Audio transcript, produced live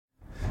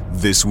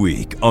This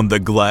week on the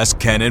Glass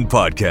Cannon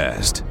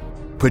Podcast,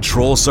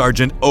 Patrol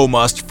Sergeant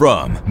Omast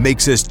Frum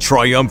makes his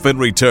triumphant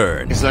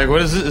return. He's like,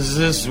 what is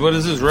this? What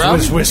is this, rum?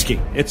 It's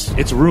whiskey. It's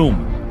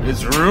room.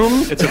 It's room?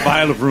 It's a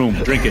vial of room.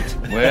 Drink it.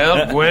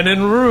 Well, Gwen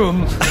in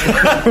room.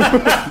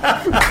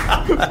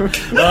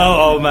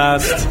 Oh,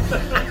 Omast.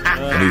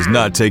 And he's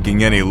not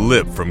taking any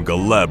lip from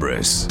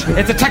Galabras.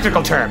 It's a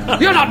technical term.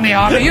 You're not in the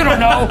army. You don't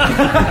know.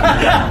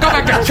 Go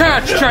back to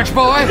church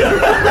boy.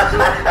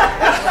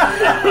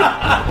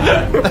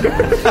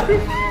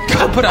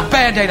 Go put a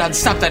Band-Aid on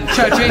something,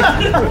 churchy.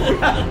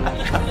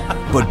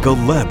 But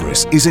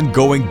Galabras isn't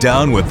going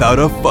down without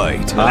a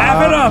fight.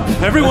 Laugh it up.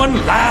 Everyone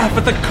laugh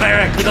at the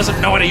cleric who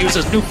doesn't know how to use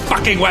his new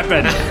fucking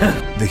weapon.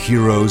 The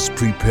heroes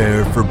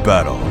prepare for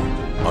battle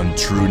on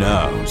True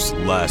Now's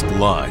last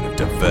line of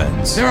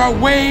defense. There are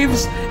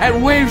waves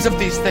and waves of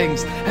these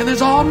things, and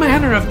there's all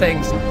manner of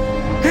things.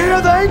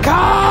 Here they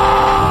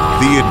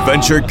come! The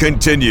adventure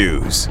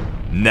continues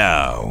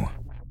now.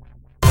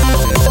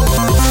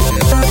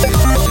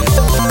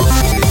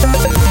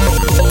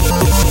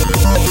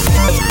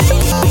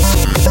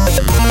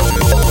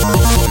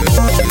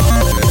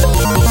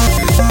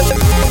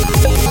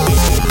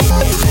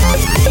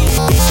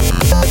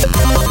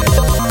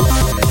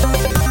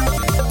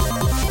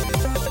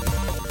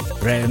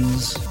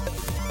 Friends,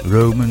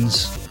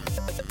 Romans,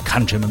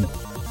 countrymen,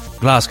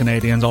 Glass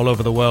Canadians all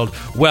over the world,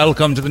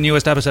 welcome to the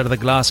newest episode of the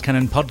Glass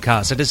Cannon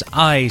Podcast. It is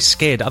I,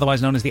 Skid,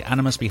 otherwise known as the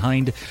animus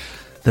behind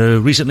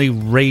the recently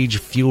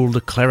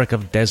rage-fueled cleric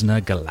of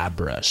Desna,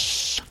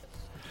 Galabras.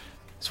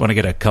 Just want to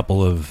get a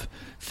couple of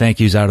thank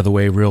yous out of the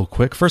way real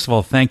quick. First of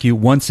all, thank you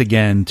once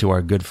again to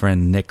our good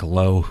friend Nick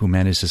Lowe, who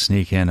managed to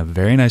sneak in a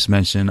very nice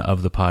mention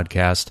of the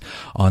podcast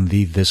on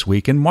the This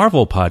Week in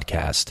Marvel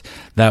podcast.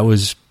 That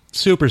was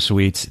super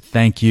sweet.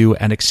 Thank you,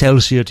 and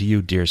Excelsior to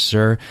you, dear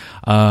sir.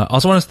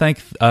 Also want to thank,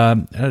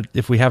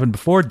 if we haven't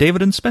before,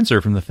 David and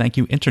Spencer from the Thank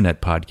You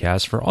Internet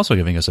podcast for also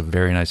giving us a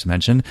very nice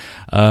mention.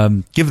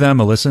 Give them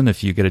a listen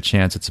if you get a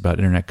chance. It's about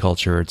internet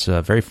culture. It's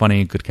very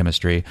funny, good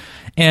chemistry.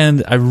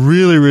 And I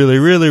really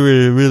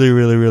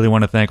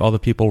want to thank all the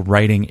people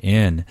writing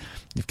in.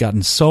 We've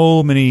gotten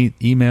so many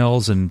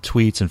emails and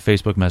tweets and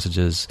Facebook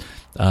messages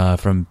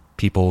from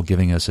people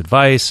giving us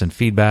advice and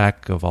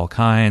feedback of all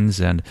kinds,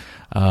 and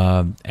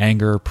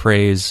anger,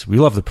 praise. We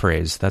love the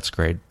praise. That's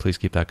great. Please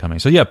keep that coming.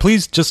 So yeah,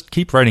 please just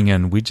keep writing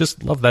in. We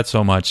just love that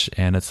so much,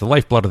 and it's the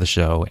lifeblood of the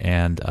show,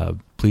 and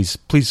please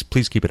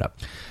keep it up.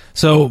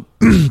 So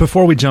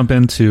before we jump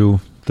into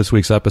this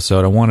week's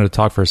episode, I wanted to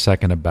talk for a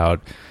second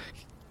about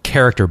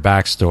character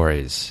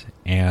backstories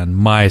and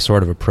my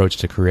sort of approach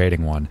to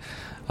creating one.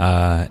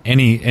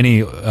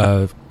 Any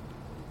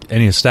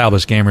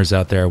established gamers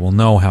out there will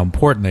know how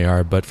important they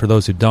are, but for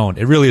those who don't,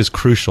 it really is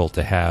crucial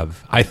to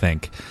have, I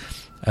think,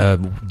 a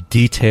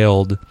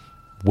detailed,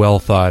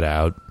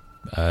 well-thought-out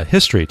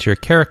history to your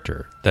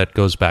character that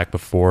goes back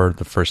before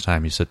the first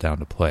time you sit down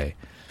to play.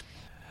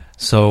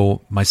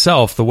 So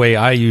myself, the way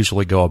I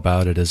usually go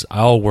about it is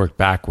I'll work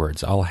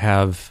backwards. I'll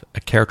have a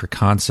character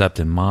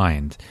concept in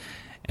mind,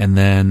 and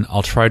then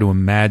I'll try to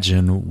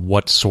imagine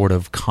what sort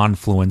of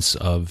confluence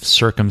of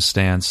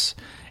circumstance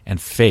and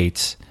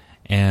fate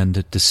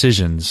and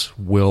decisions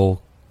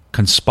will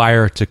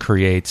conspire to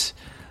create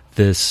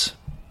this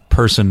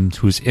person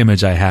whose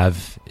image I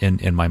have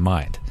in my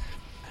mind.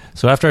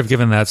 So after I've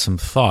given that some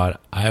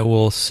thought, I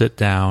will sit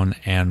down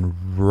and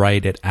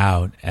write it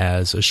out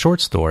as a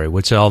short story,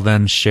 which I'll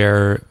then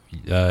share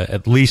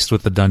at least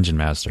with the dungeon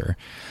master.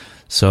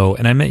 So,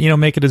 and I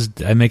make it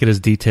as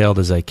detailed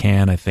as I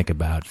can. I think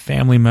about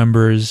family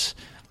members,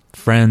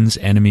 friends,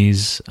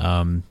 enemies,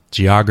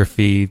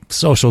 geography,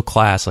 social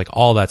class, like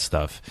all that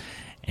stuff.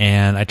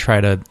 And I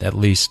try to at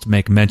least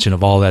make mention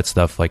of all that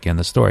stuff like in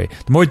the story.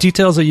 The more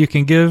details that you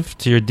can give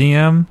to your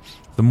DM,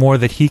 the more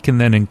that he can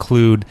then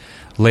include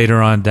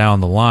later on down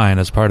the line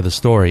as part of the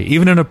story.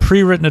 Even in a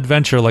pre-written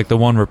adventure like the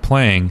one we're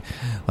playing,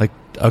 like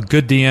a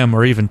good DM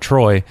or even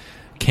Troy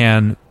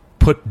can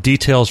put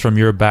details from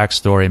your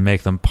backstory and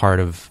make them part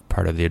of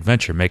the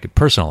adventure, make it,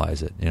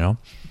 personalize it, you know?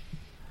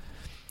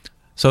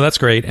 So that's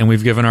great, and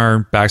we've given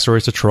our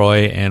backstories to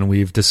Troy, and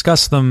we've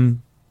discussed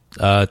them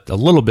a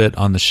little bit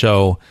on the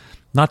show.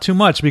 Not too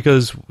much,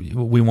 because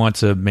we want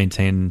to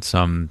maintain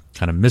some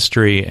kind of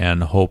mystery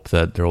and hope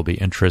that there will be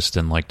interest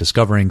in like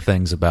discovering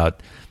things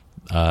about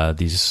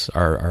these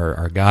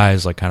our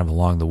guys like kind of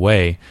along the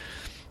way.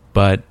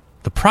 But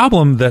the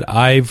problem that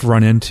I've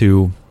run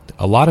into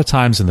a lot of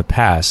times in the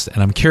past,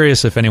 and I'm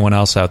curious if anyone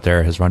else out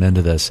there has run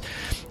into this,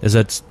 is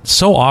that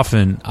so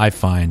often I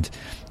find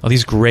all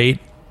these great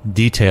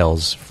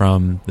details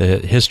from the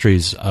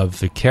histories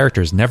of the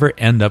characters never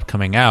end up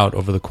coming out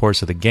over the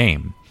course of the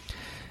game.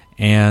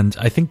 And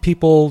I think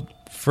people,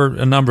 for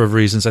a number of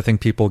reasons, I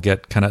think people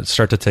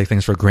start to take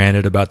things for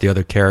granted about the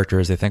other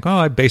characters. They think, oh,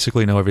 I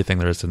basically know everything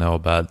there is to know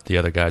about the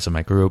other guys in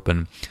my group,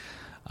 and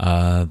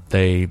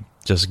they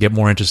just get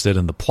more interested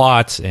in the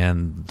plot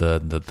and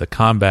the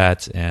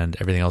combat and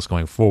everything else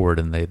going forward,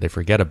 and they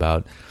forget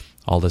about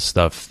all this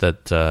stuff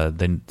that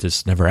they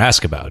just never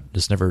ask about,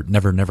 just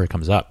never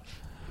comes up.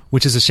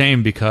 which is a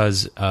shame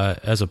because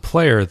as a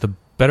player, the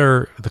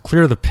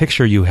clearer the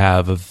picture you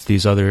have of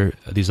these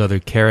other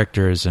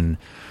characters and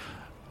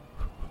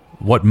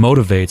what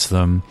motivates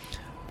them,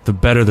 the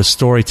better the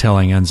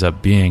storytelling ends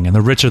up being, and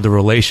the richer the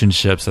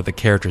relationships that the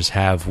characters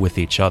have with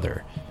each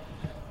other.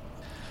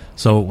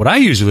 So what I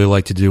usually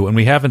like to do, and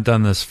we haven't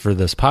done this for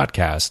this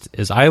podcast,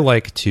 is I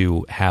like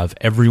to have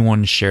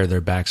everyone share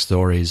their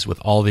backstories with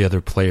all the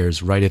other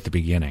players right at the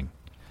beginning.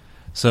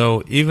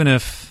 So even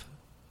if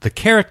the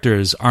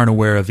characters aren't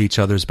aware of each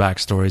other's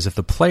backstories, if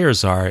the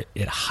players are,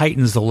 it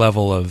heightens the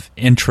level of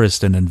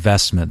interest and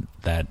investment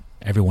that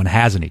everyone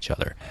has in each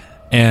other.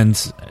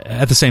 And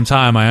at the same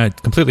time, I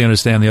completely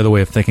understand the other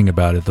way of thinking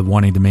about it, the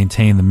wanting to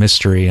maintain the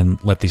mystery and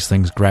let these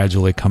things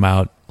gradually come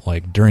out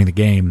like during the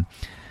game.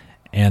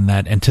 And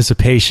that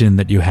anticipation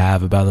that you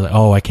have about,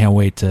 I can't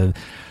wait to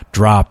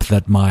drop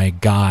that my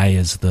guy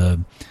is the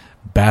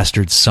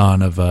bastard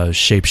son of a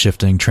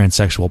shape-shifting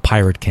transsexual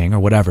pirate king or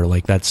whatever.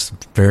 Like, that's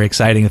very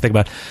exciting to think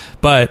about.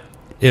 But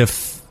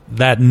if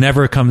that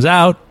never comes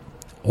out,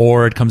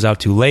 or it comes out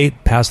too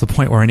late, past the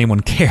point where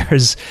anyone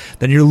cares,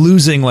 then you're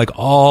losing like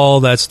all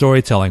that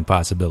storytelling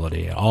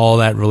possibility, all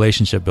that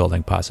relationship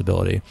building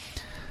possibility.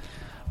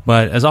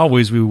 But as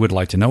always, we would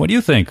like to know what you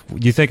think.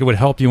 Do you think it would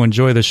help you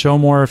enjoy the show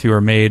more if you were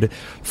made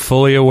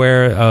fully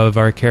aware of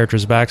our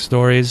characters'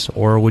 backstories?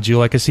 Or would you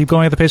like us to keep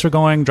going at the pace we're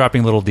going,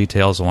 dropping little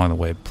details along the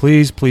way?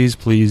 Please, please,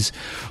 please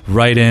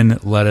write in.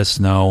 Let us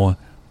know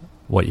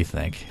what you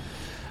think.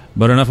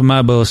 But enough of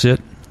my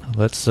bullshit.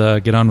 Let's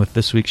get on with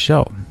this week's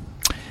show.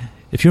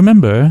 If you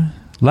remember,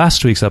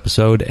 last week's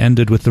episode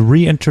ended with the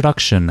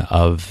reintroduction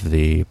of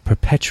the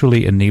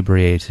perpetually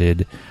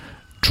inebriated,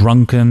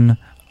 drunken,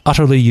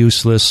 utterly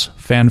useless,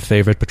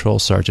 fan-favorite Patrol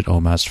Sergeant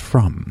Omast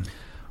Frum,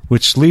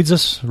 which leads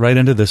us right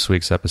into this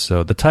week's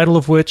episode, the title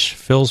of which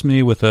fills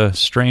me with a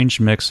strange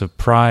mix of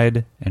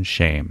pride and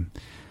shame.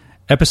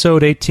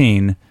 Episode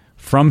 18,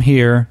 From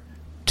Here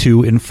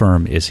to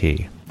Infirm Is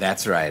He.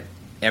 That's right.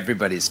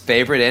 Everybody's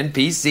favorite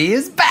NPC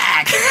is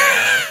back!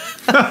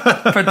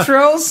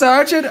 Patrol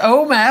Sergeant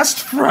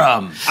Omast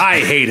Frum. I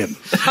hate him.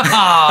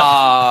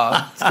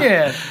 Aww, it's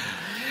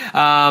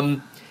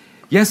good.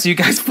 Yeah, so you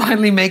guys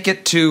finally make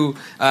it to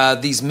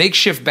these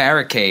makeshift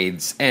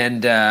barricades.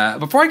 And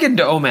before I get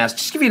into Omast,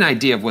 just give you an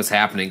idea of what's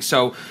happening.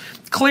 So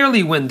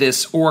clearly when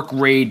this orc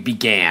raid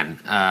began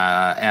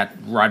at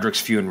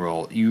Roderick's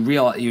funeral,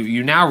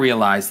 you now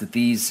realize that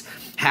these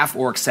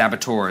half-orc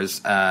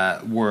saboteurs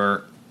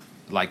were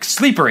like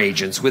sleeper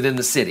agents within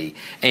the city.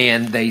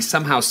 And they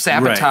somehow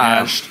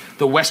sabotaged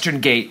the western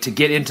gate to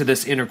get into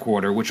this inner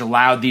quarter, which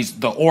allowed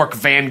the orc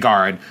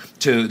vanguard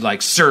to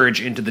like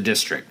surge into the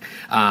district.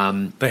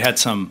 They had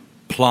some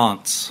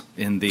plants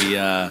in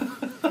the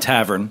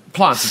tavern.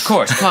 Plants, of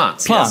course,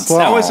 plants. Plants. Yes.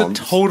 That was a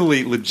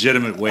totally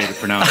legitimate way to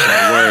pronounce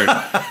that word.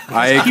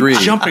 I agree.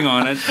 Keep jumping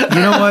on it.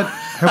 You know what?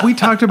 Have we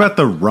talked about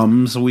the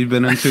rums we've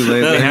been into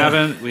lately? We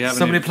haven't.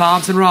 So many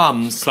plants and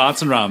rums.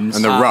 Plants and rums.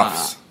 And the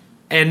roughs.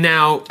 And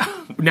now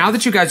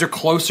that you guys are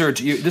closer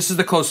to this is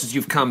the closest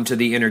you've come to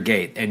the inner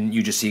gate, and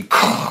you just see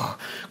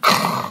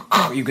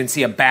you can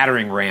see a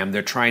battering ram.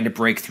 They're trying to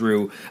break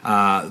through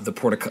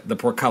the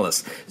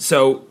portcullis.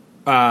 So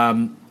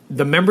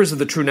the members of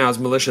the True Now's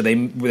militia they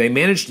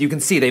managed. You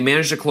can see they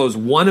managed to close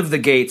one of the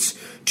gates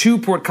to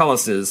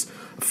portcullises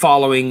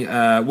following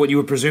what you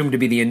would presume to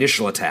be the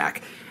initial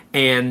attack. So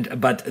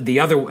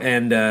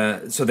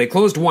they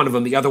closed one of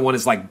them. The other one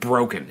is like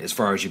broken as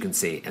far as you can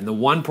see, and the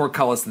one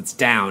portcullis that's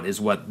down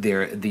is what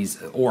these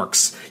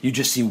orcs. You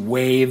just see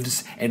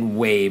waves and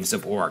waves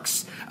of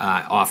orcs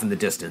off in the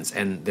distance,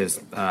 and there's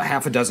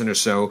half a dozen or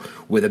so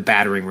with a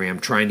battering ram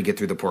trying to get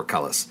through the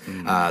portcullis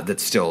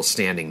that's still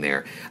standing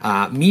there.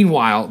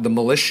 Meanwhile, the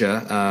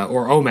militia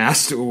or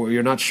Omast,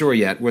 you're not sure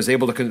yet, were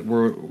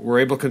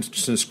able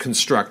to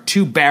construct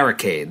two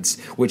barricades,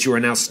 which you are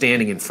now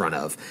standing in front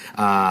of.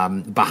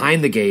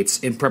 Behind the gates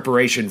in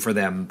preparation for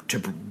them to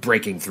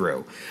breaking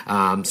through.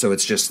 So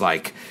it's just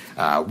like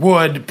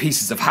wood,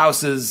 pieces of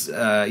houses,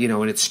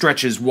 and it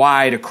stretches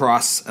wide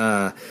across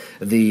the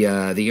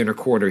inner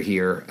quarter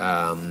here.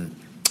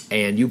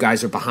 And you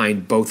guys are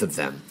behind both of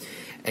them.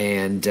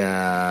 And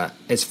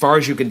as far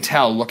as you can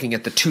tell, looking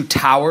at the two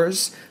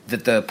towers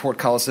that the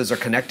portcullises are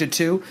connected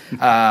to,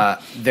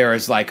 there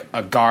is like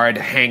a guard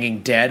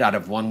hanging dead out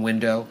of one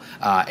window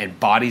and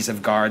bodies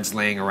of guards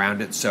laying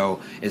around it.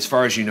 So as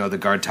far as you know, the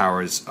guard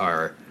towers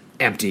are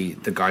empty.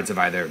 The guards have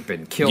either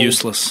been killed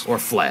useless or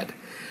fled.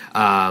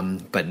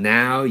 But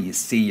now you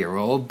see your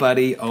old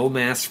buddy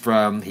Omast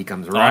Frum. He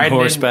comes riding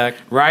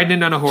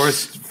in on a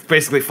horse,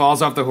 basically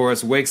falls off the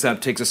horse, wakes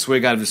up, takes a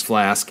swig out of his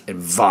flask, and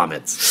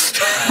vomits.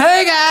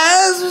 Hey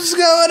guys, what's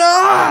going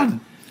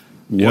on?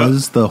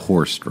 Was the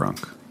horse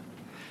drunk?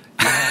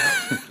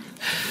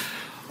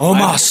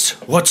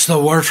 Omast, what's the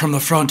word from the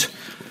front?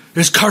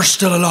 Is Curse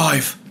still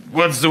alive?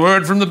 What's the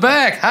word from the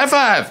back? High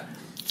five.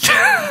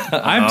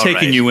 I'm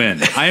taking you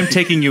in. I am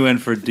taking you in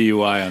for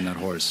DUI on that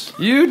horse.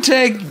 You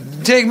take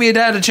me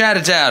down to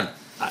Chinatown.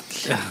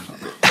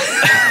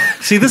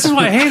 See, this is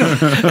why I hate him.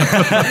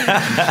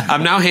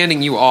 I'm now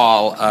handing you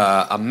all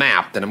a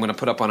map that I'm going to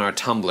put up on our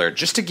Tumblr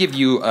just to give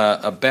you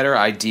a better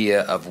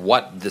idea of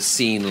what the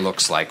scene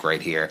looks like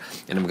right here.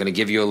 And I'm going to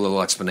give you a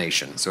little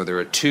explanation. So there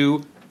are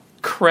 2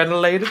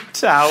 crenellated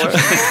towers.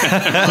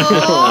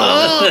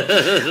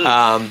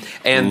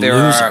 And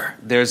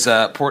there's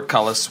a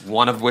portcullis,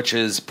 one of which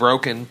is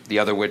broken, the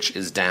other which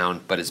is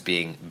down, but is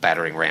being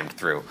battering rammed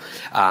through.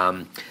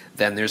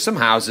 Then there's some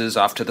houses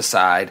off to the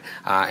side,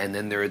 and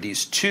then there are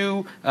these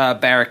 2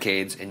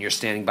 barricades, and you're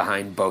standing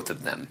behind both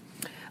of them.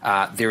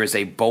 There is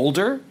a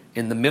boulder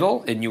in the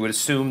middle, and you would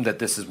assume that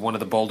this is one of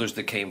the boulders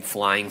that came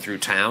flying through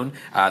town.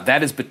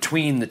 That is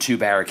between the 2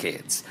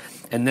 barricades.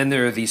 And then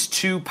there are these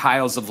 2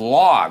 piles of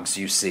logs,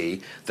 you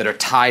see, that are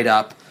tied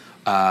up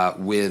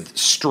with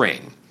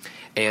string.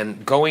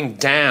 And going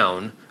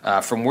down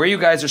from where you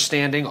guys are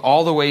standing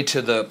all the way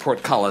to the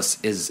portcullis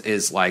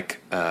is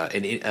like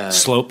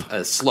Slope?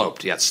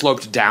 Sloped, yeah,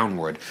 sloped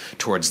downward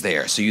towards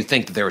there. So you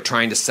think that they were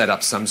trying to set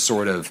up some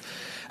sort of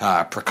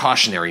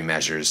precautionary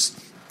measures.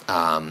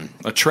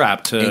 A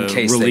trap to in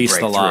case release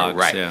they the break through, logs.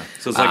 right. Yeah.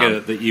 So it's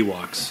like the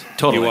Ewoks.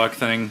 Totally. Ewok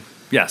thing.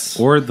 Yes.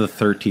 Or the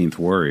 13th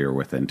Warrior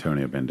with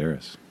Antonio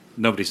Banderas.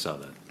 Nobody saw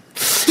that.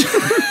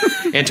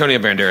 Antonio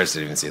Banderas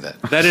didn't even see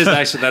that. That is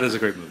a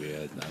great movie. I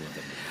love that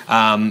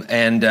movie.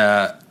 And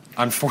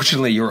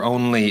unfortunately, your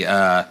only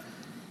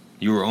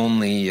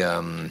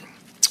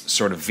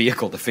sort of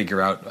vehicle to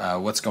figure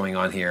out what's going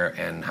on here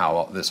and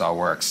how this all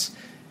works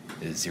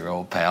is your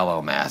old pal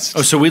Omast.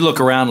 Oh, so we look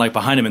around like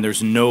behind him, and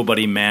there's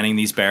nobody manning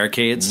these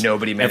barricades.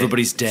 Nobody manning.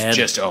 Everybody's dead. It's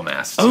just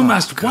Omast.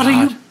 Omast, what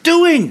are you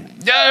doing?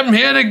 I'm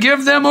here to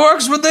give them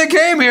orcs what they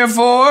came here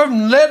for.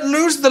 Let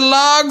loose the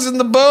logs and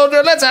the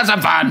boulder. Let's have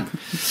some fun.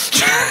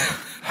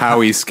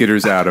 Howie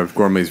skitters out of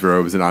Gormley's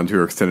robes and onto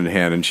her extended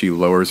hand, and she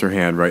lowers her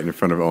hand right in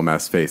front of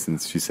Omast's face, and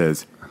she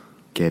says,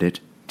 "Get it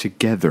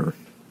together."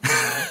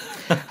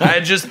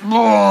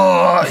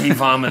 He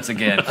vomits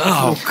again.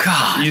 Oh,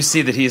 God. You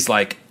see that he's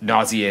like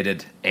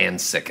nauseated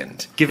and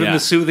sickened. Give him Yeah. the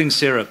soothing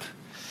syrup.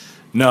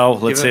 No,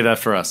 let's save that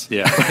for us.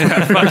 Yeah.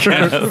 Fuck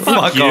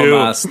you.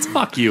 Omast.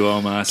 Fuck you,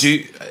 Omast.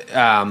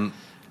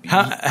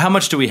 How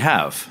much do we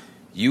have?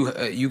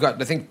 You got,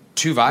 I think,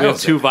 2 We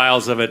vials. have 2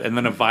 vials of it, and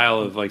then a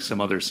vial of like some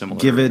other similar.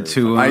 Give it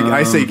to him.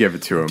 I say give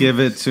it to him. Give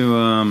it to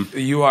him.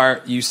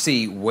 You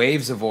see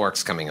waves of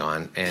orcs coming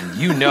on, and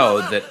you know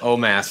that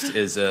Omast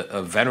is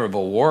a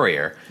venerable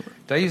warrior.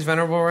 Did I use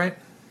venerable right?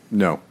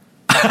 No.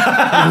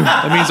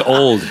 That means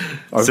old.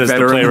 A Says the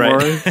veteran playwright.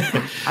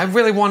 warrior? I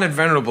really wanted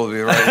venerable to be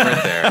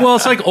right there. Well,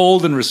 it's like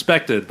old and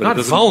respected, but Not it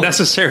doesn't vulnerable.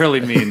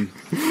 necessarily mean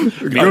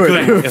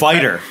Good.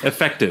 Fighter.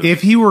 effective.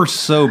 If he were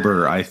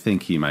sober, I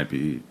think he might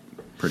be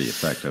pretty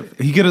effective.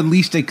 He could at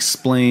least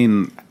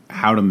explain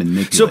how to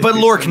manipulate. So, but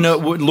these Lork, things.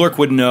 Lork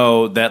would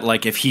know that,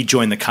 like, if he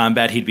joined the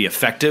combat, he'd be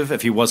effective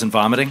if he wasn't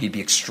vomiting. He'd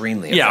be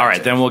extremely Yeah, all right,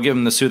 effective. then we'll give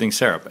him the soothing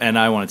syrup, and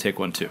I want to take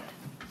one too.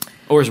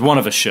 Or is one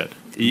of us should?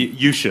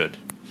 You should.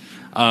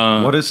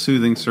 What does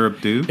soothing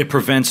syrup do? It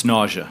prevents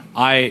nausea.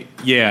 And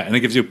it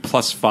gives you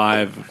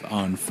 +5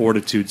 on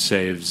fortitude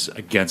saves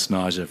against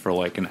nausea for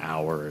like an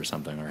hour or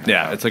something. Or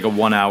Yeah, it's like a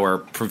 1 hour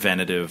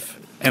preventative.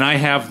 And I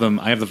have them.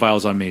 I have the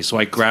vials on me, so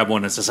I grab one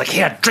and it's just like,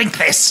 here, drink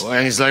this.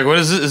 And he's like, what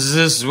is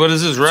this? What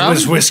is this, rum? What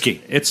is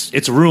whiskey?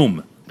 It's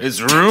room. It's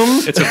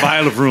room? It's a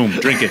vial of room.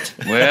 Drink it.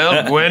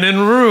 Well, when in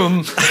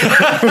room.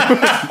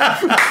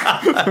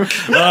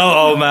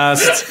 Oh,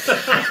 Omast.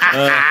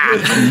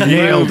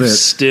 Nailed it.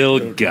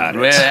 Still got it.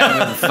 We're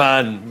having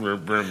fun. We're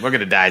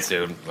going to die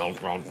soon.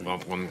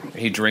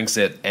 He drinks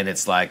it, and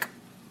it's like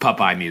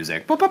Popeye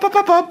music.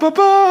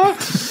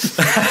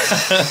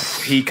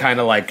 He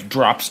kind of like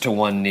drops to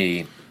one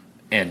knee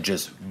and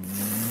just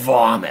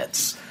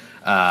vomits.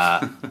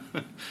 And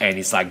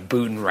he's like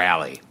boot and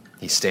rally.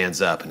 He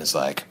stands up and is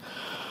like,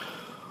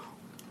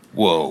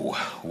 whoa,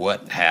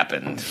 what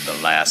happened the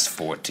last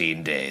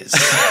 14 days?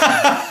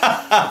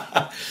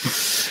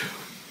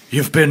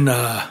 You've been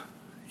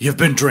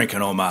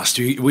drinking,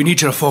 Omast. We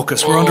need you to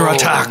focus. We're under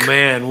attack. Oh,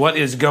 man, what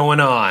is going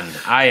on?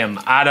 I am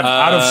out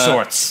of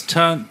sorts.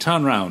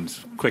 Turn round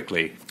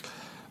quickly.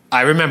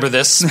 I remember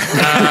this.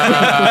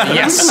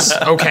 Yes.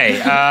 Okay.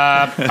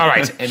 All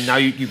right. And now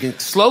you can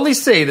slowly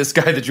see this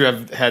guy that you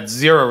have had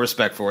zero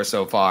respect for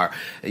so far.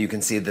 You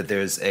can see that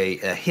there's a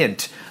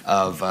hint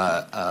of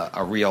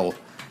a real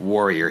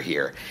warrior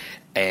here.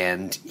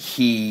 And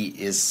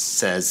he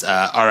says,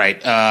 all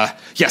right,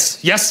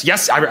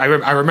 yes,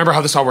 I remember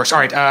how this all works. All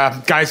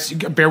right, guys,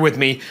 bear with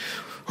me.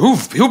 Who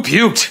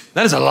puked?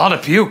 That is a lot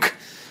of puke.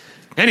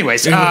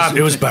 Anyways.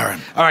 It was Baron.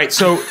 All right,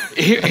 so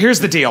here's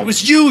the deal. It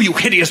was you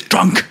hideous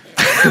drunk.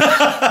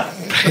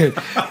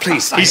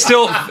 Please. He's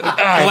still.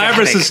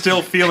 Galabras is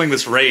still feeling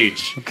this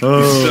rage.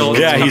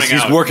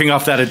 He's working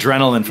off that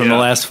adrenaline from the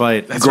last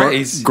fight. That's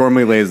right.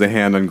 Gormley lays a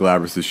hand on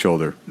Galabras'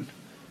 shoulder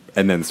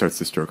and then starts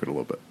to stroke it a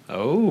little bit.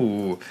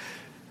 Oh.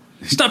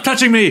 Stop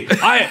touching me!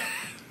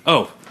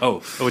 Oh,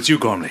 it's you,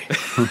 Gormley.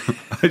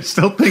 I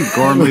still think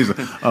Gormley's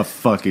a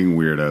fucking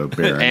weirdo,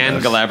 Baron.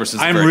 And Galabras is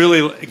I'm very-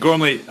 really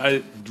Gormley.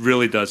 I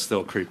really does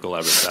still creep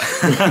Galabras out.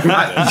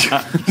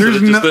 There's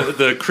just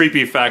the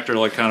creepy factor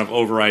like kind of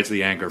overrides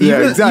the anger.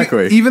 Yeah,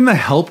 exactly. Even the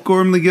help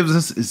Gormley gives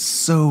us is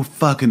so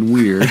fucking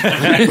weird.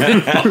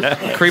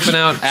 creeping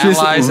out She just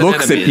allies and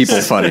looks at enemies.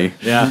 people funny.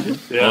 Yeah.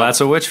 Well,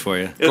 that's a witch for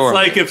you. It's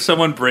like if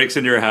someone breaks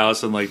into your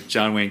house and like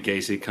John Wayne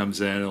Gacy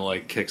comes in and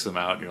like kicks them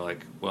out, and you're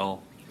like,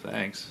 well,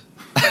 thanks.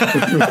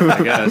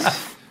 I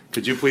guess.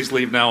 Could you please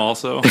leave now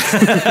also?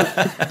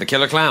 The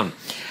killer clown.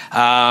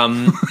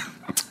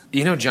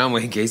 John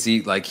Wayne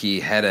Gacy, like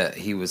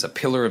he was a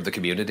pillar of the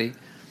community.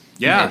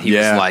 Yeah. And he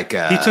was like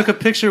he took a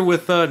picture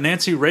with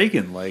Nancy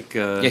Reagan. Like,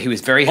 he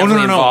was very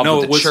heavily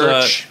involved with the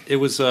church. It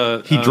was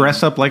He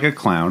dressed up like a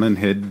clown and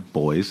hid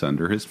boys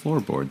under his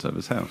floorboards of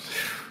his house.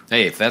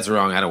 Hey, if that's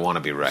wrong, I don't want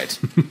to be right.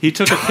 He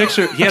took a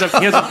picture. He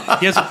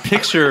has a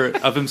picture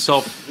of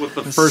himself with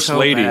the first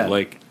lady,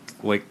 bad.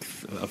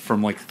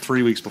 from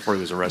 3 weeks before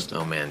he was arrested.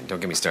 Oh man, don't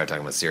get me started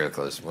talking about serial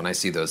killers. When I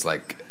see those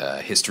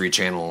History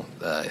Channel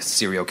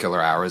serial killer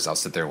hours, I'll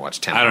sit there and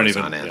watch 10 hours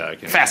on end. I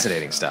can't.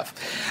 Fascinating stuff.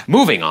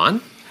 Moving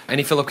on.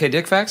 Any Philip K.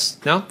 Dick facts?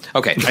 No?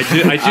 Okay.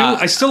 I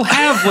do. I still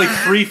have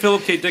 3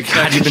 Philip K. Dick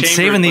facts. You've been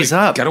saving these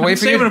up. Gotta wait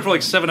for you. Saving them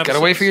for 7 episodes.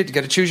 Gotta wait for you.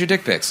 Gotta choose your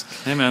dick pics.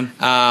 Hey man,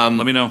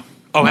 let me know.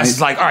 Oh,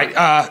 that's like, all right,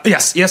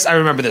 yes, I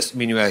remember this. I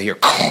mean, you hear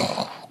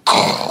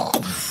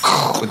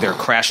when they're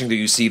crashing,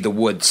 you see the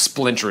wood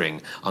splintering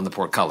on the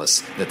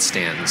portcullis that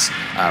stands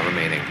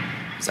remaining.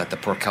 Is that the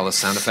portcullis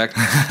sound effect?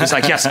 It's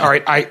like, yes, all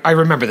right, I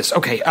remember this.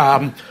 Okay,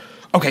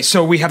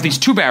 so we have these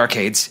 2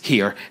 barricades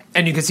here,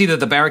 and you can see that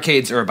the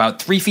barricades are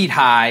about 3 feet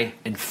high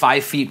and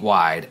 5 feet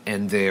wide,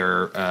 and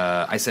they're,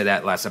 I said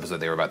that last episode,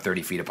 they were about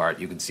 30 feet apart.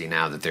 You can see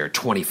now that they're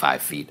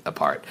 25 feet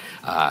apart,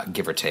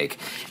 give or take.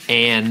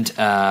 And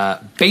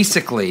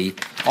basically,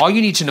 all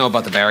you need to know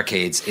about the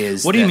barricades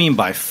is What do you mean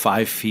by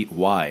 5 feet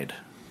wide?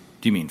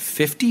 Do you mean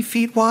 50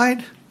 feet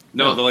wide?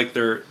 No,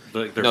 they're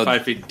No.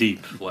 5 feet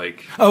deep.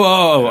 Like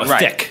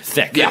Right.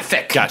 Thick. Yeah,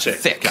 thick. Gotcha.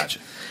 Thick. Gotcha.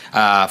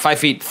 5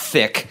 feet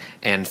thick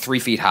and 3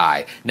 feet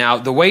high. Now,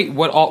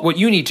 what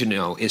you need to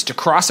know is to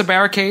cross a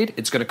barricade,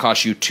 it's going to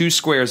cost you 2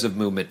 squares of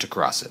movement to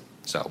cross it.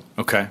 So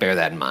Okay. bear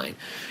that in mind.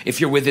 If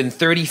you're within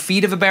 30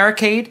 feet of a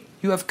barricade,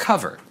 you have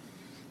cover,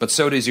 but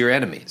so does your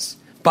enemies.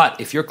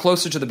 But if you're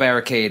closer to the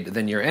barricade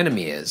than your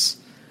enemy is,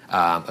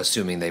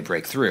 assuming they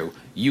break through,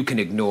 you can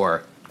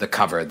ignore the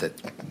cover that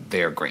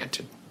they're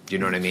granted. Do you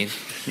know what I mean?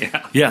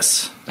 yeah.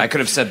 Yes. I could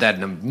have said that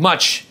in a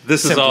much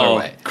This is simpler all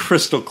way.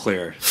 crystal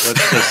clear.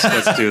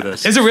 Let's do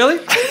this. Is it really?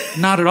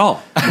 Not at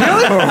all. Really?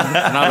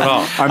 Not at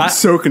all. I'm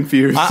so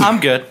confused. I'm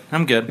good.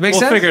 Makes We'll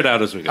sense? figure it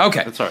out as we go.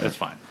 Okay. That's all right. That's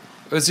fine.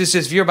 It's just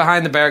if you're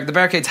behind the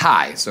barricade's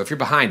high. So if you're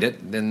behind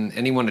it, then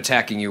anyone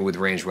attacking you with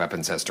ranged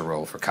weapons has to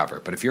roll for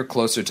cover. But if you're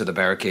closer to the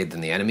barricade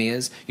than the enemy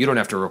is, you don't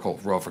have to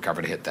roll for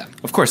cover to hit them.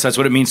 Of course, that's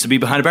what it means to be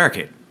behind a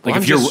barricade. Like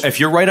Well, if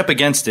you're right up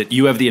against it,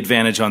 you have the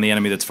advantage on the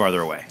enemy that's farther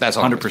away. That's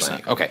all.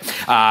 100%. Okay.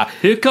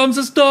 Here comes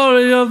the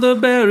story of the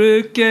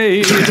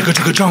barricade.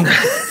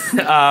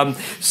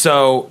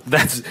 So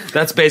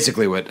that's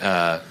basically what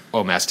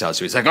Omas tells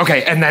you. He's like,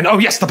 okay, and then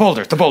the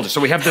boulder.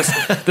 So we have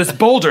this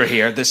boulder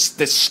here, this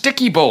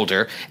sticky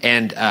boulder,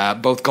 and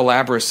both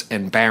Galabras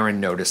and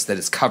Baron notice that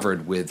it's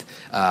covered with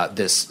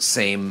this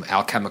same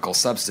alchemical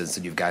substance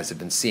that you guys have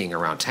been seeing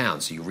around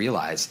town. So you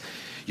realize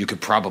you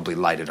could probably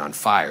light it on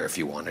fire if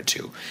you wanted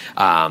to.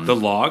 The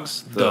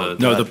logs? No,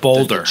 the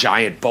boulder. The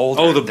giant boulder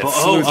Oh, the that bo-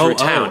 flew through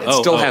town. It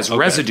still has okay.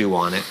 residue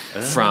on it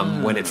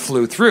from when it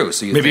flew through.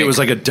 So you Maybe it think was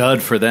like a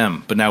dud for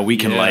them, but now we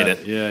can light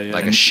it. Yeah.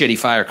 like a shitty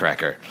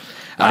firecracker.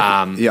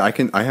 I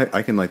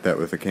can light that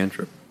with a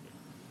cantrip,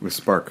 with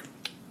spark.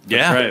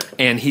 Yeah. Right.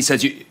 And he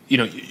says, we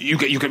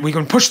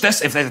can push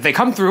this. If they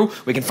come through,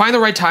 we can find the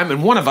right time,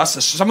 and one of us,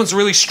 if someone's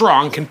really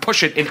strong, can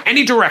push it in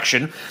any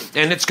direction,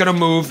 and it's going to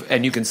move,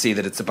 and you can see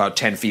that it's about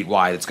 10 feet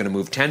wide. It's going to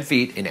move 10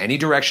 feet in any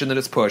direction that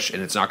it's pushed,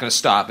 and it's not going to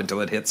stop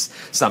until it hits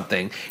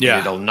something, Yeah.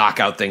 and it'll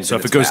knock out things. So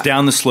if it goes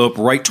down the slope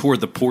right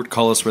toward the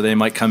portcullis where they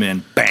might come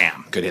in,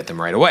 bam. could hit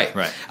them right away.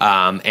 Right.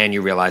 And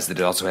you realize that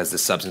it also has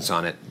this substance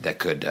on it that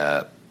could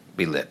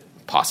be lit,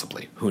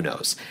 possibly. Who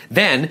knows?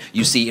 Then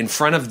you see in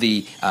front of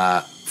the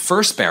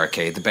first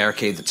barricade, the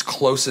barricade that's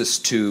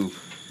closest to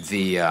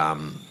the...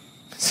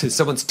 is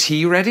someone's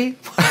tea ready?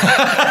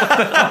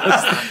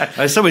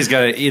 Somebody's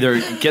got to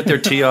either get their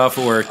tee off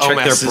or check their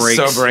Omas is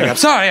brakes. sobering up.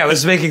 Sorry, I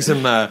was making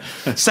some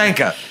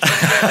Sanka.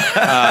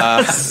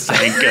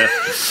 Sanka.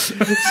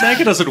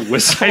 Sanka doesn't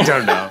whistle.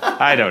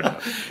 I don't know.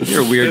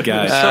 You're a weird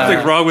guy.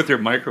 Something wrong with your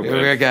microwave.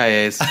 Weird guy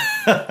is.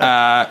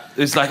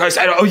 It's like,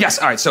 oh, yes.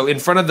 All right. So in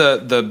front of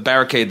the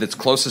barricade that's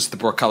closest to the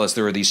portcullis,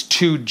 there are these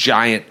 2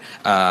 giant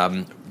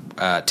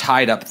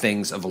tied up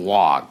things of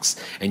logs,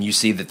 and you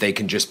see that they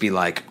can just be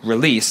like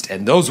released,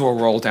 and those will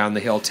roll down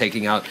the hill,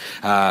 taking out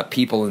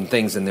people and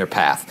things in their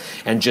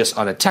path. And just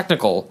on a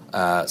technical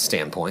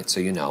standpoint, so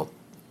you know,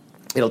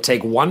 it'll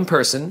take one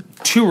person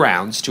 2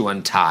 rounds to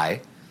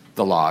untie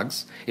the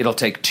logs. It'll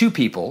take 2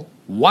 people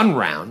 1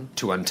 round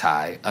to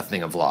untie a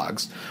thing of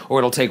logs, or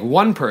it'll take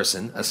 1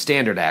 person a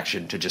standard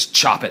action to just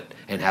chop it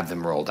and have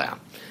them roll down.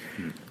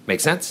 Make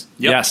sense?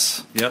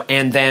 Yes. Yep.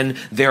 And then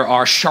there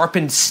are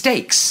sharpened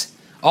stakes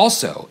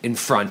also in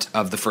front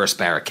of the first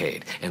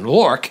barricade. And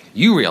Lork,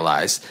 you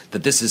realize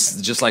that this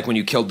is just like when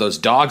you killed those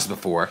dogs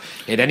before.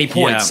 At any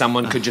point,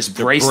 someone could just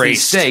brace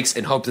these stakes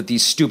and hope that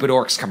these stupid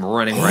orcs come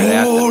running right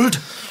at them.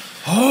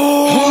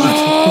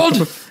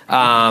 Hold!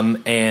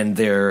 And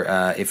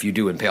there, if you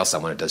do impale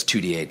someone, it does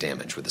 2d8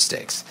 damage with the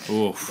stakes.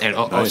 Oof. And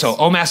so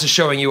Omas is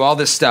showing you all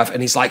this stuff,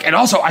 and he's like, and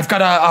also I've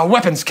got a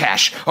weapons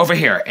cache over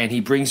here. And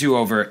he brings you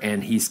over,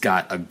 and he's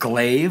got a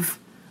glaive,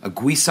 a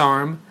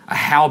guisarme, a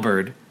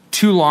halberd,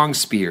 2 long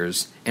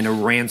spears, and a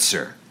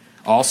rancer,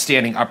 all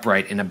standing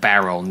upright in a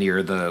barrel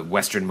near the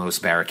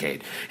westernmost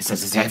barricade. He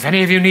says, if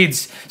any of you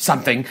needs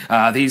something,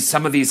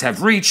 some of these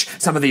have reach,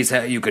 some of these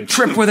you could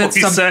trip with it.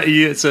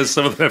 It says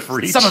some of them have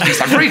reach. Some of these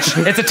have reach.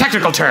 It's a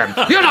technical term.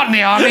 You're not in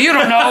the army. You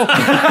don't know.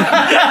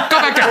 Go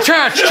back to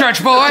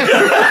church boy.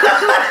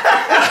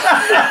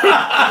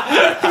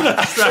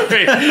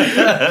 Sorry.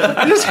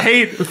 I just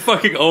hate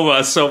fucking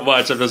Oma so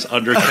much. I'm just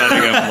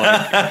undercutting him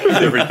like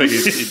everything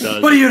he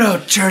does. What do you know,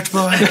 church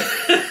boy?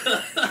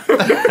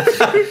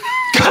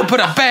 Go put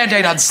a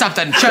Band-Aid on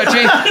something,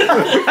 Churchy.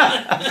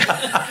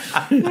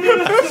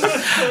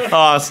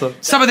 Awesome.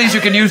 Some of these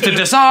you can use to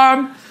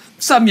disarm.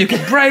 Some you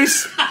can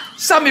brace.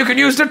 Some you can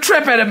use to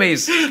trip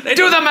enemies. Do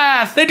the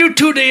math. They do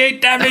 2d8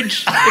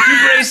 damage if you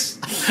brace.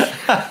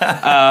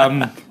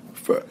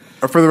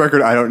 For the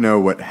record, I don't know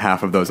what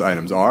half of those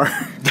items are.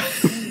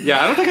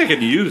 Yeah, I don't think I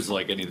can use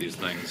like any of these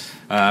things.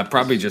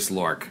 Probably just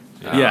Lork.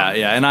 Yeah,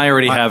 and I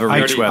already have a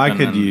reach weapon. I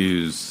could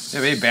use... Yeah,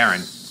 maybe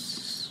Baron.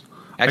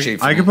 Actually,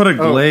 I could put a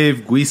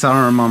glaive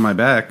guisarme on my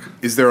back.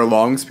 Is there a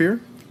long spear,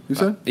 you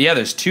said? Yeah,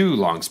 there's 2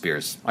 long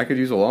spears. I could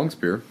use a long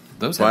spear.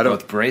 Those have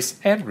both brace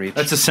and reach.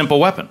 That's a simple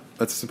weapon,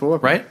 That's a simple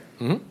weapon. right?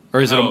 Mm-hmm. Or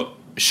is it a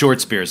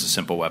short spear is a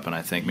simple weapon,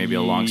 I think. Maybe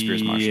a long spear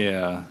is martial.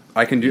 Yeah.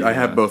 I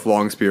have both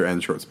long spear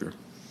and short spear.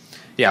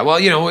 Yeah, well,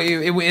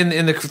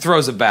 in the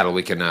throes of battle,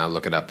 we can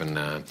look it up and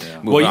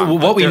move on.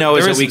 What we know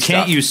is that we some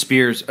can't stuff. use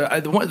spears.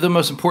 The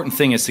most important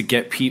thing is to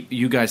get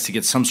you guys to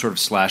get some sort of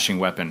slashing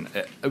weapon.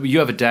 You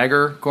have a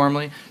dagger,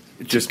 Gormley,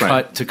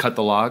 to cut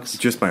the logs.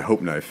 Just my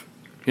hope knife.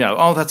 Yeah.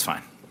 Oh, that's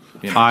fine.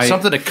 You know,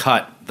 something to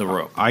cut the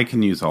rope. I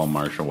can use all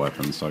martial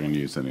weapons, so I can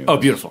use any of Oh,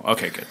 those. beautiful.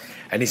 Okay, good.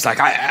 And he's like,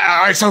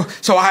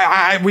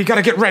 we got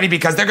to get ready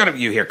because they're going to...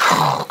 You hear...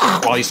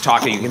 While he's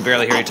talking, you can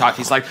barely hear you talk.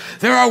 He's like,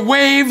 there are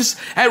waves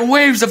and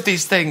waves of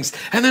these things,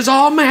 and there's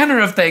all manner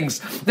of things.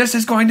 This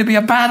is going to be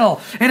a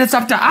battle, and it's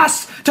up to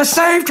us to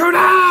save True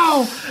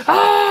now!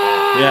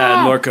 Ah! Yeah,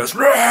 and Lork goes,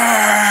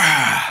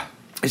 "Rah!"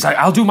 He's like,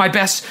 I'll do my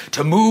best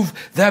to move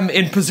them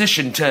in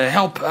position to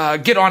help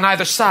get on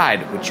either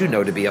side, which you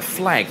know to be a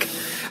flank.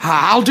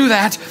 I'll do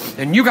that,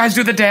 and you guys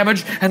do the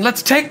damage, and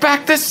let's take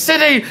back this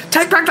city!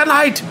 Take back the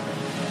night!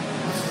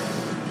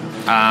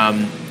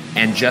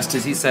 And just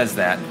as he says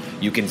that,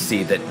 you can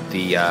see that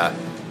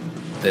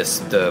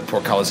the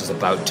portcullis is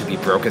about to be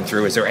broken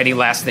through. Is there any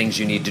last things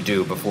you need to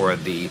do before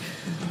the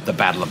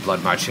Battle of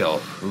Blood March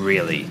Hill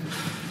really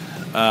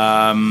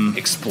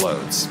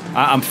explodes?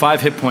 I'm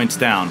 5 hit points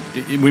down.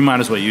 We might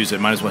as well use it.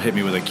 Might as well hit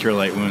me with a Cure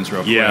Light Wounds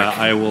real quick. Yeah,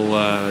 I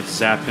will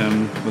zap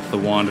him with the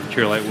wand of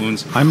Cure Light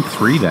Wounds. I'm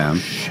 3 down.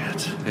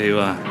 Shit. Hey,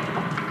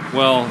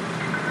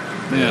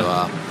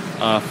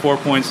 4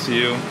 points to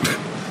you.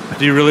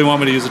 Do you really want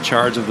me to use a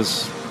charge of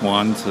this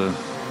wand to...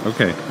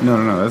 Okay.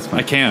 No, that's fine.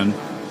 I can.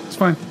 It's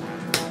fine.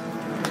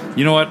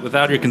 You know what?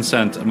 Without your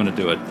consent, I'm going to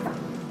do it.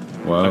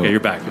 Whoa. Okay,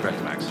 you're back. You're back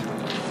to max.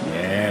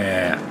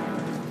 Yeah.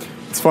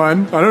 It's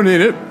fine. I don't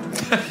need it.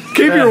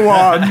 Keep your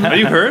wand. Are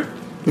you hurt?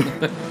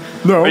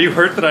 No. Are you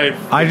hurt that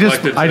I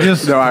just...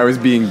 No, I was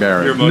being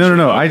Baron. Your emotion?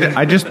 No.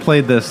 I just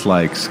played this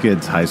like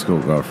Skid's high school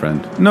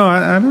girlfriend. No,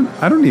 I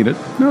don't need it.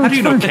 No. How do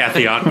you know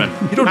Kathy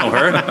Ottman? You don't know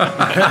her.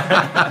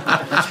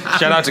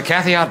 Shout out to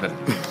Kathy Ottman.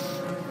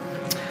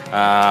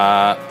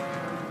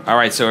 All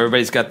right, so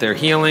everybody's got their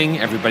healing.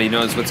 Everybody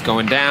knows what's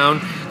going down.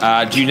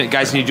 Do you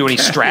guys need to do any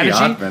strategy?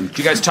 Ottman.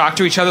 Do you guys talk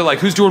to each other? Like,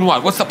 who's doing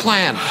what? What's the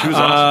plan?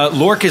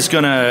 Lork is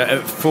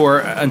gonna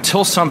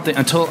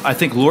until I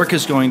think Lork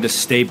is going to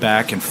stay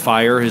back and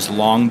fire his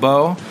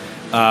longbow,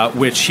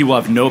 which he will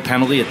have no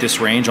penalty at this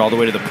range all the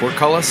way to the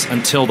portcullis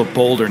until the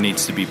boulder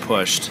needs to be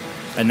pushed,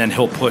 and then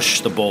he'll push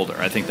the boulder.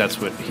 I think that's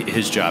what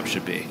his job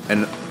should be.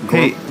 And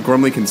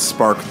Gormley can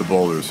spark the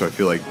boulder, so I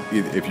feel like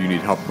if you need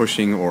help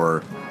pushing,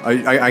 or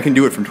I can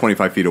do it from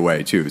 25 feet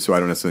away too, so I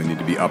don't necessarily need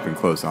to be up and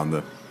close on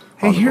the.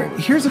 Hey,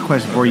 here's a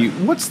question for you.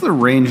 What's the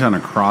range on a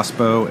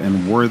crossbow,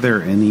 and were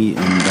there any in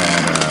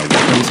that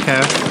weapons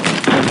cache?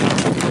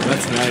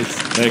 That's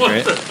nice. They're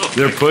great.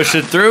 They're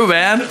pushing through,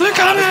 man. They're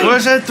coming.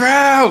 Push it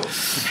through.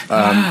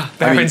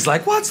 Baron's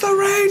like, what's the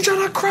range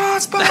on a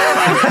crossbow?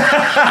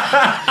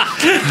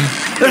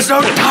 There's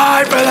no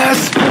time for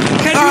this.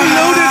 Can you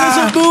reload it as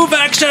a move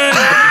action?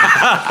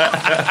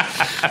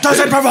 Does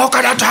it provoke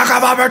an attack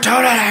of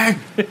opportunity?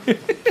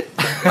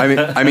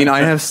 I mean,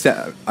 I have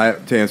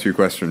to answer your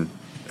question.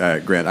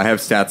 Grant. I have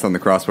stats on the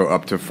crossbow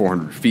up to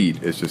 400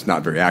 feet. It's just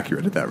not very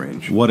accurate at that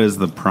range. What is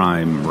the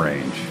prime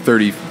range?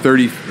 30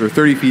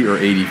 feet or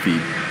 80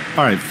 feet.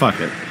 All right, fuck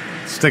it.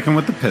 Sticking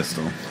with the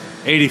pistol.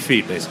 80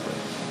 feet, basically.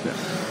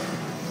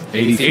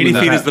 80 feet, 80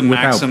 feet is the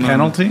without maximum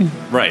penalty?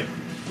 Right.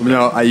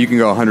 No, you can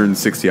go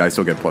 160. I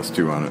still get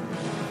 +2 on it.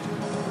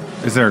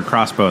 Is there a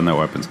crossbow in that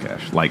weapons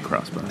cache? Light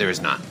crossbow. There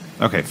is not.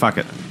 Okay, fuck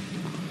it.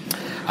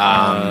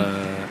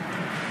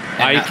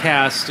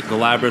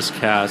 Galabras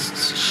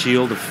casts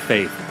Shield of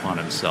Faith upon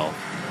himself.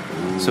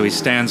 So he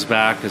stands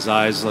back, his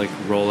eyes like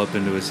roll up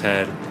into his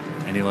head,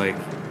 and he like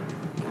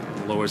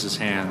lowers his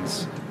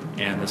hands,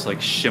 and this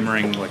like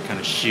shimmering like kind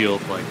of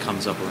shield like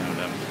comes up around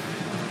him,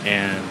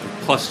 and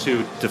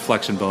 +2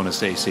 deflection bonus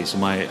to AC. So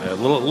a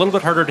little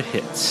bit harder to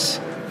hit.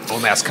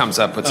 Omas comes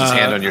up, puts his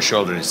hand on your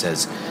shoulder, and he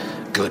says,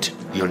 "Good,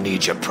 you'll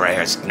need your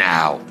prayers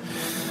now.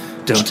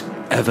 Don't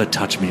ever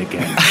touch me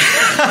again."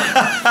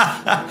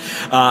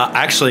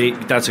 Actually,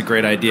 that's a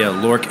great idea.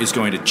 Lork is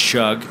going to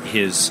chug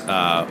his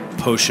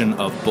potion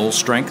of bull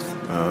strength.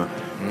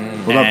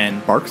 What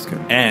about bark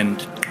skin?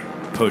 And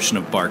potion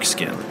of bark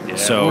skin. Yeah.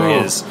 So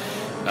Whoa. his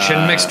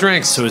Shouldn't mix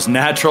drinks. So his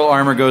natural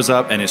armor goes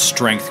up and his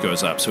strength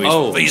goes up.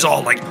 So he's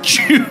all like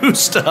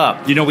juiced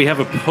up. You know, we have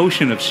a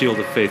potion of Shield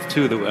of Faith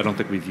too that I don't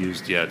think we've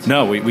used yet.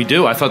 No, we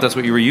do. I thought that's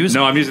what you were using.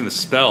 No, I'm using the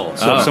spell.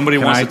 So if somebody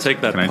wants to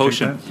take that can I take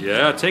potion, that?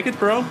 yeah, take it,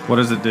 bro. What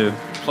does it do?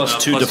 +2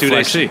 +2 to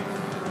deflection. AC.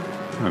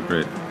 Oh,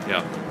 great.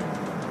 Yeah.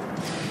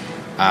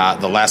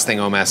 The last thing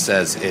Omas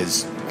says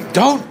is,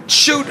 "Don't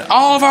shoot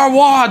all of our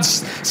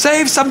wads.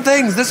 Save some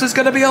things. This is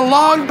going to be a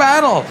long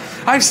battle.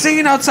 I've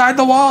seen outside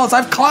the walls.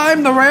 I've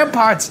climbed the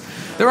ramparts.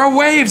 There are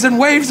waves and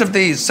waves of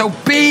these. So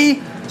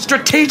be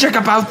strategic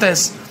about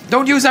this.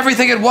 Don't use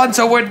everything at once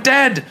or we're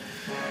dead.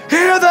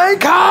 Here they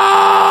come!"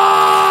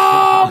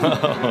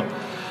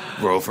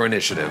 Roll for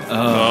initiative.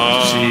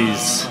 Oh,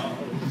 jeez.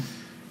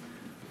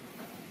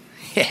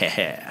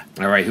 Yeah.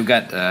 All right, who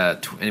got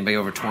anybody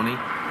over 20?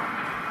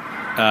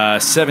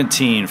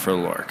 17 for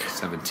Lork.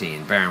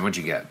 17. Baron, what'd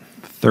you get?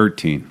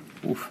 13.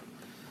 Oof.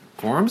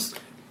 Gorms?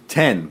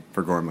 10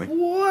 for Gormley.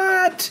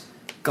 What?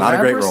 Not a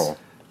great Galabras? roll.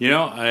 You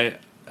know, I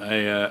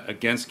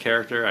against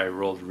character, I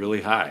rolled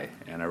really high,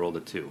 and I rolled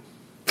a 2.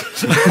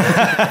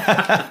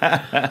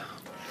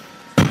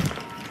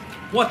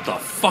 What the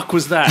fuck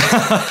was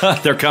that?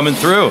 They're coming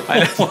through.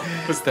 That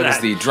was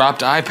the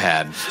dropped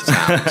iPad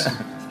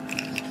sound.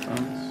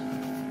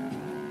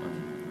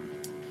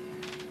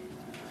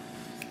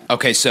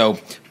 Okay, so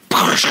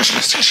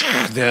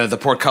the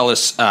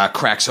portcullis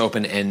cracks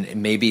open, and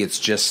maybe it's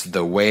just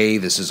the way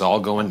this is all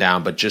going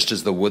down, but just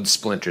as the wood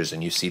splinters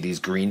and you see these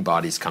green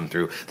bodies come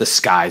through, the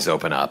skies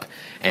open up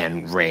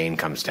and rain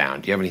comes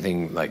down. Do you have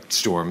anything like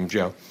Storm,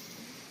 Joe?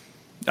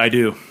 I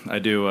do,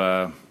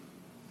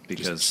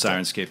 because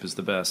Sirenscape is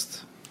the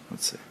best.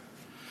 Let's see.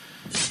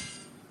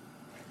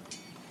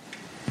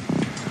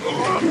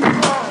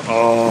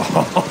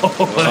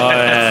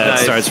 Yeah, it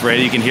starts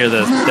raining. You can hear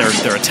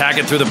they're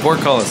attacking through the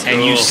portcullis.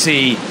 And you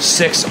see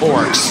 6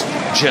 orcs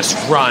just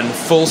run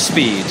full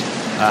speed,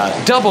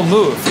 double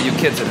move for you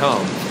kids at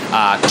home,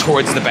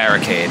 towards the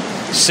barricade.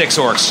 6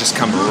 orcs just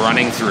come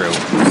running through.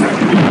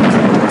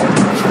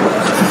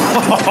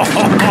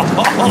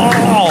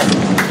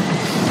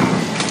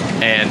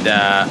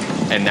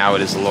 And now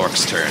it is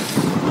Lork's turn.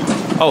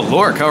 Oh,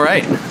 Lork, all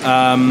right.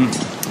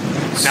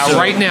 Now,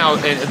 right now,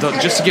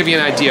 just to give you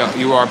an idea,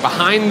 you are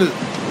behind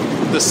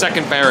the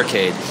second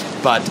barricade,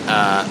 but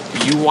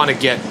you want to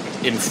get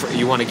in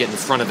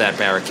front of that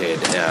barricade.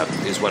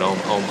 Is what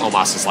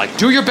Omas is like.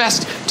 Do your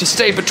best to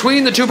stay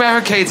between the 2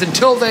 barricades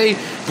until they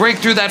break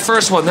through that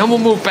first one. Then we'll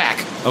move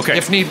back,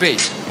 if need be.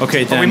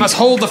 Okay, but we must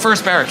hold the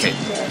first barricade.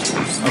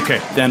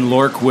 Okay, then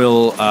Lork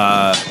will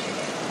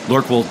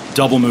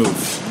double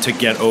move to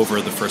get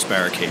over the first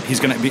barricade. He's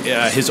gonna be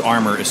his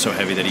armor is so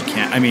heavy that he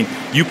can't. I mean,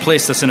 you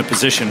placed us in a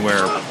position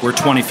where we're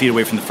 20 feet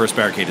away from the first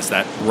barricade. Is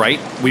that right?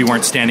 We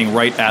weren't standing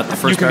right at the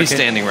first barricade? You can be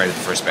standing right at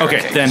the first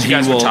barricade. Okay, then you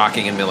guys were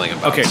talking and milling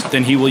about. Okay,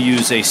 then he will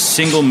use a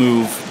single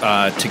move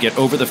to get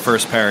over the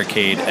first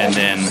barricade and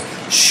then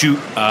shoot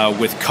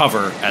with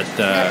cover at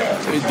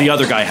the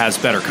other guy has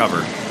better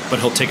cover, but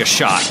he'll take a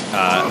shot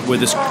with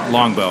his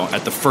longbow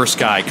at the first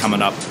guy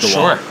coming up the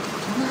wall.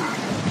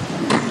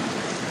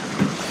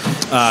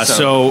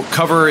 So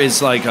cover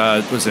is like,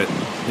 is it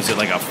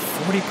like a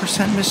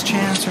 40%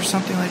 mischance or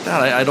something like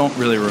that? I don't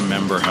really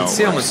remember how.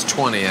 Concealment was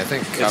 20. I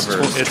think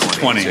cover is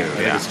 20. Too. I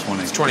think it's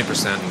 20. It's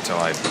 20% until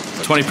I.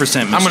 20%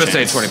 mischance. I'm going to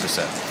say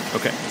 20%.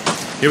 Okay.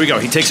 Here we go.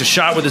 He takes a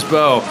shot with his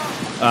bow,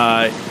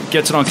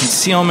 gets it on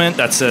concealment.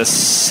 That's a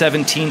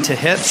 17 to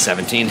hit.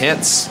 17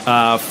 hits.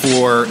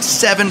 For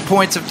 7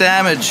 points of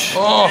damage.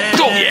 Oh,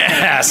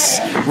 yes!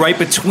 Right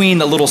between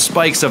the little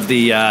spikes of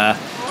the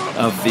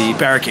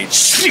barricade.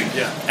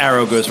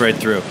 Arrow goes right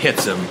through.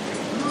 Hits him.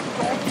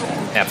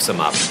 F's him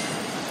up.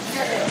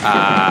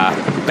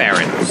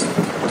 Baron.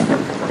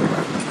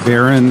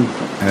 Baron,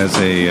 as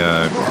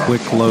a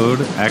quick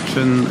load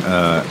action,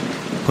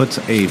 puts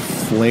a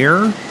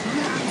flare.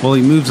 Well,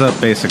 he moves up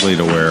basically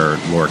to where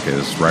Lork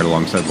is, right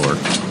alongside Lork.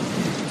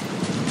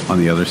 on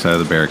the other side of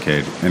the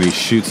barricade, and he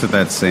shoots at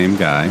that same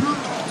guy.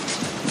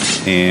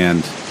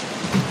 And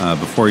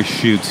before he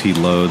shoots, he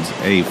loads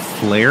a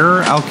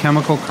flare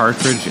alchemical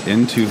cartridge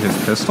into his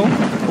pistol.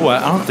 Oh, I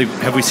don't think.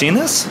 Have we seen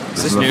this?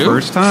 This is the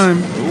first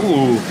time.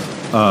 Ooh.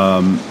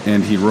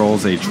 And he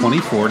rolls a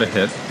 24 to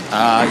hit.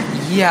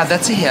 Yeah,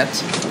 that's a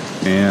hit.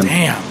 And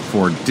Damn.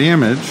 for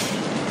damage,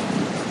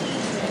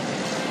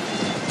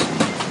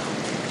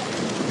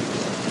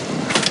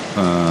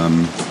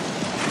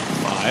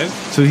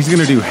 so he's going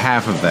to do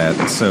half of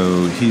that.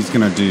 So he's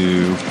going to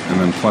do, and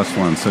then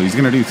 +1. So he's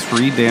going to do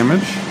 3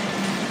 damage.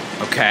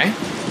 Okay.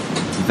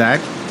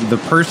 The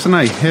person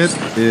I hit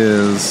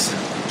is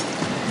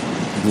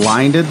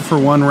blinded for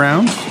 1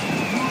 round.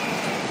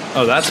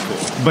 Oh, that's cool.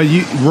 But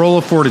you roll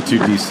a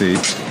Fortitude DC.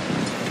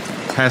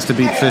 Has to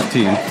beat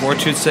 15.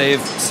 Fortitude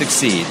save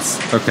succeeds.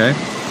 Okay.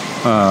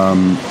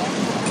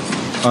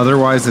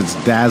 Otherwise, it's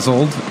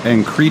dazzled,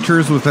 and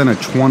creatures within a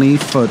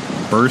 20-foot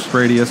burst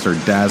radius are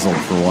dazzled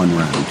for 1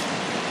 round.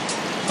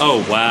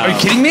 Oh, wow. Are you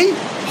kidding me?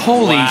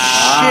 Holy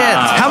shit!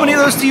 How many of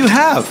those do you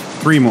have?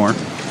 3 more.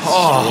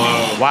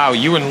 Oh, wow.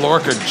 You and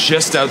Lork are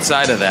just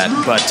outside of that,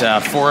 but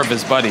 4 of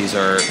his buddies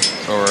are,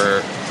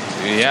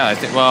 yeah, I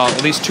think, well,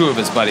 at least 2 of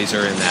his buddies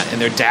are in that,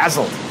 and they're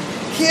dazzled.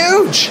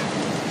 Huge!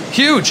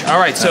 Huge. All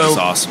right, so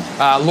That's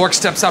awesome. Lork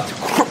steps up,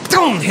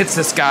 hits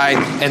this guy,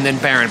 and then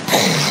Baron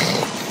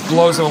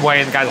blows him away,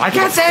 and the guy's like, I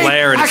can't see!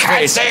 Flare in I his can't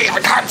face. see! I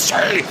can't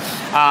see!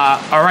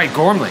 All right,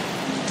 Gormley.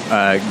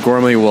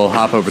 Gormley will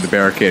hop over the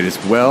barricade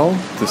as well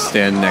to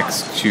stand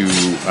next to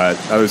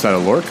other side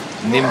of Lork.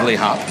 Nimbly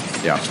hop.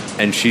 Yeah,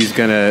 and she's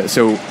gonna.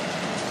 So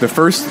the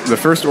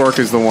first orc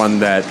is the one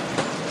that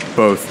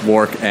both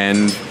Lork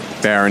and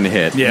Baron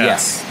hit. Yeah.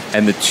 Yes.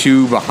 And the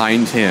 2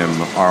 behind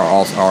him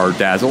are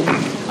dazzled.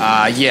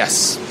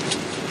 Yes.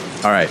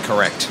 All right,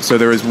 Correct. So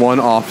there is one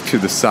off to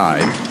the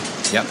side.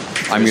 Yep.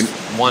 I'm There's gonna-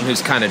 one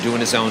who's kind of doing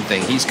his own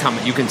thing. He's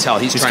coming. You can tell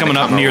he's trying coming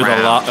to up come near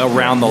around.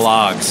 around the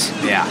logs.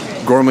 Yeah.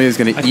 Gormley is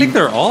gonna. I think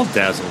they're all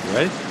dazzled,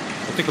 right?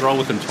 I think they're all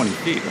within 20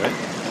 feet,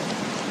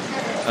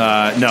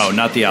 right? No,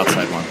 not the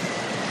outside one.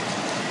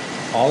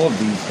 All of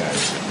these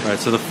guys. Right,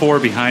 so the 4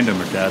 behind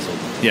them are dazzled.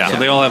 Yeah. So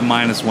they all have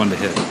 -1 to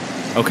hit.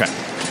 Okay.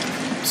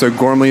 So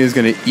Gormley is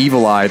gonna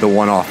evil eye the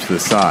one off to the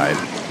side.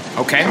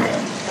 Okay.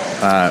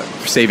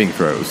 Saving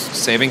throws.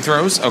 Saving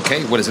throws.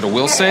 Okay. What is it? A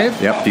will save?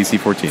 Yep, DC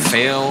 14.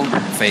 Fail.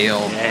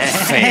 Fail.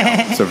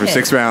 Fail. So for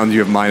 6 rounds, you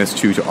have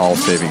 -2 to all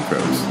saving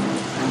throws.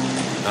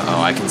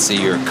 Uh-oh, I can see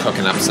you're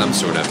cooking up some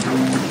sort of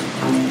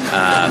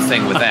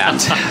thing with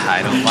that.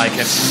 I don't like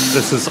it.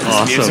 This is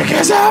awesome. Music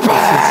is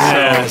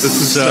happening! This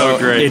is so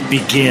great. It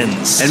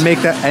begins. And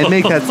make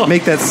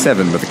that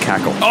 7 with a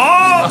cackle.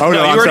 Oh no, I'm you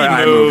sorry, already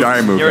I moved. moved,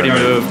 I moved, You already I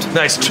moved.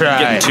 Nice try.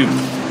 Getting too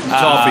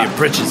tall for your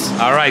britches.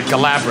 All right,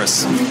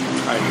 Galabras.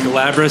 All right,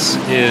 Galabras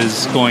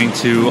is going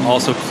to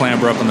also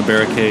clamber up on the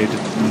barricade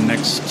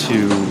next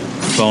to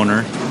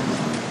Boner.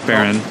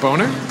 Baron.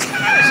 Boner?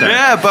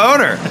 Yeah,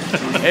 boner.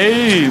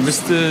 Hey,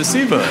 Mr.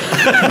 Siva.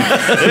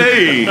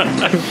 Hey.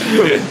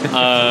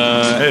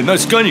 Hey,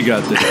 nice gun you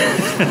got there.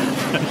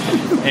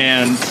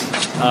 And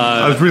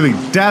I was really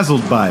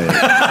dazzled by it.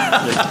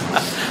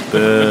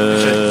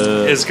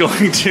 is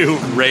going to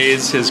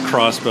raise his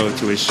crossbow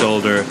to his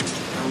shoulder,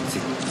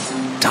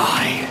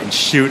 die, and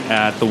shoot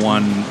at the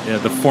one,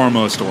 the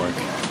foremost orc.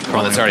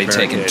 One that's already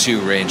taken Barricade.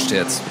 2 ranged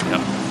hits.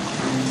 Yep.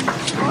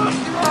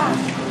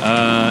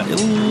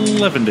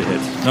 11 to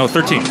hit. No,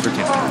 13.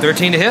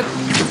 13 to hit?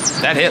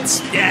 That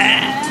hits.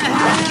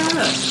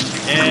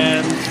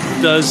 And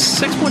does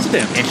 6 points of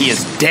damage. And he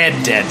is dead.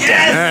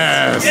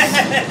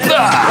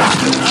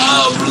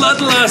 Oh,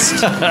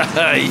 bloodlust!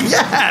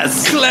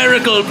 Yes.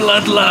 Clerical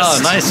bloodlust!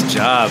 Oh, nice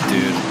job,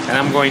 dude. And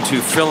I'm going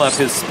to fill up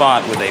his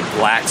spot with a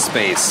black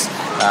space,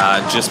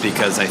 just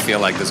because I feel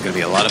like there's going to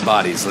be a lot of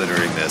bodies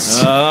littering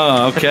this.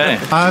 Oh, okay.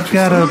 I've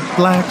got a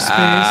black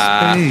space,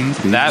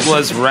 baby. That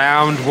was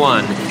round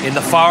 1. In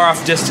the far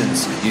off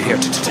distance, you hear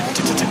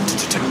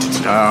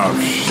Oh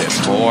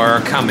shit!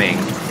 more coming.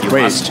 You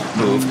Wait. must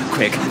move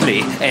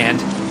quickly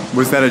and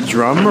Was that a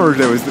drum or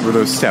were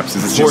those steps?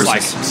 Is it just just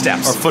like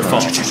steps Or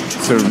footfall.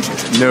 so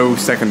no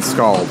second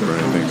scald or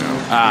anything?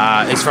 No.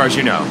 As far as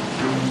you know,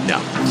 no.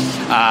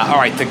 All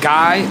right, the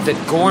guy that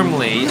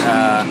Gormley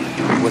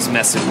was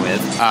messing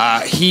with,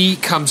 he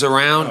comes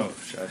around. Oh,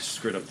 I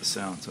screwed up the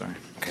sound. Sorry.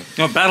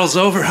 Oh, battle's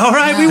over. All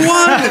right, we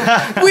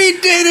won! We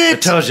did I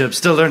it! told you, I'm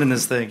still learning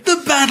this thing.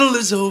 The battle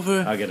is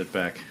over. I'll get it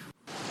back.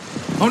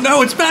 Oh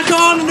no, it's back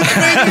on! And it's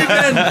raining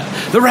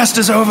again! The rest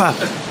is over.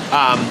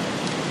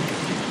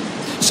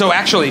 So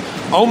actually,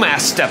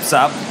 Omas steps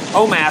up.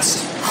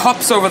 Omas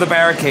hops over the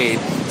barricade,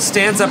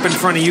 stands up in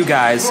front of you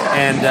guys,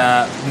 and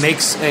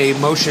makes a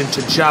motion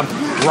to jump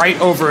right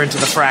over into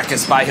the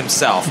fracas by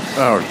himself.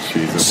 Oh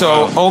Jesus!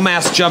 So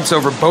Omas jumps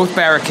over both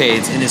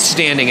barricades and is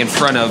standing in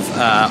front of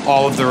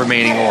all of the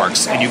remaining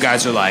orcs. And you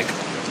guys are like,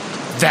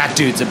 that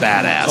dude's a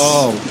badass.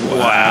 Oh,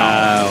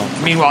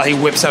 wow. Meanwhile, he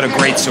whips out a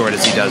greatsword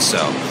as he does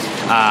so.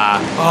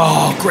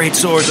 Great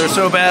swords. They're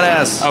so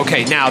badass.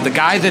 Okay, now the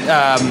guy that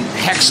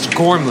hexed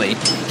Gormley,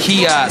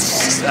 he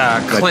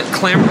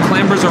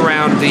clambers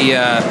around the.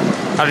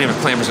 I don't even know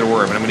if clambers are a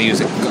word, but I'm going to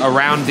use it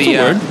around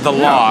the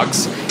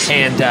logs,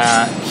 and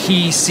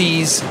he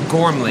sees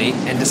Gormley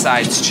and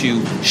decides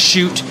to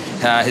shoot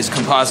his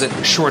composite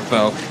short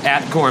bow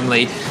at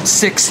Gormley.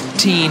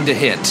 16 to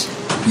hit.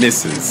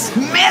 Misses.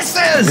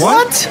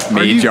 What?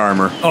 Mage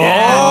armor.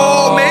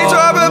 Oh, mage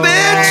armor,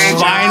 bitch!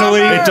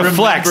 Finally, It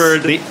deflects.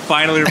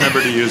 Finally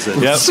remembered to use it.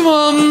 Yep.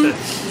 Swum.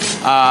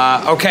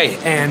 Okay,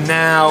 and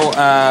now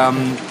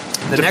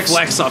the next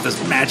Deflects off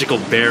this magical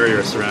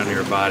barrier surrounding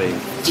her body.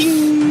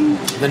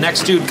 The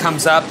next dude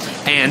comes up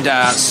and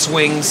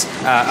swings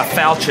a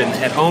falchion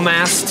at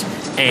Omast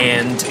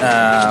and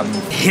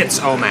hits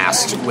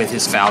Omast with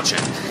his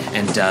falchion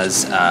and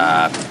does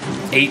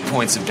 8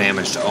 points of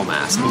damage to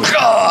Omast.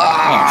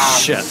 Oh,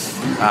 shit.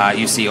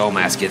 You see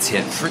Omast gets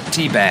hit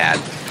pretty bad.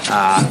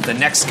 The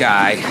next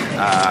guy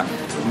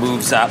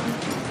moves up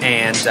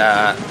and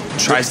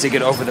tries to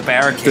get over the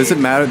barricade. Does it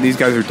matter? These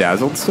guys are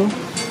dazzled still?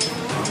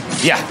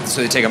 Yeah,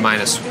 so they take a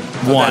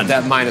 -1.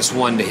 That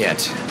 -1 to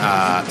hit.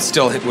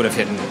 Still would have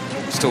hit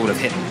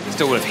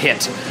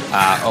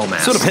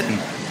Omast. Sort of hitting.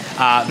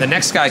 The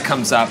next guy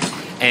comes up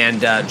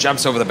and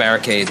jumps over the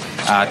barricade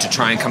to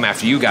try and come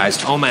after you guys.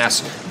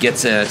 Omast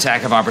gets an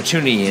attack of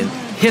opportunity and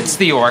hits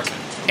the orc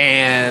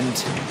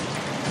and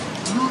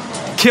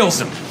kills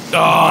him.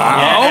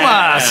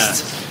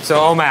 Omast! So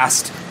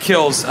Omast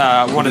kills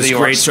one of the orcs.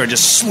 great sword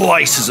just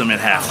slices him in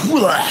half.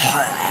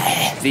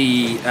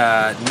 The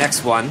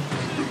next one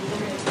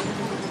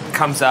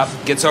comes up,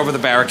 gets over the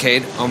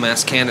barricade.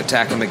 Omast can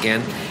attack him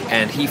again,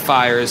 and he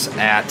fires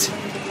at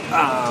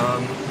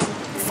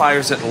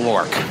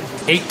Lork.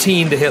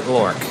 18 to hit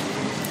Lork.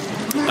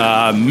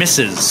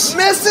 Misses.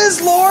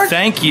 Misses Lork.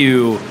 Thank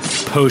you,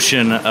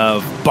 potion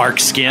of bark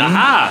skin.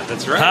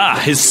 That's right.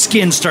 His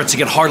skin starts to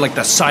get hard like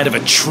the side of a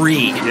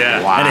tree.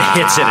 Yeah. And it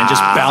hits it and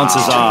just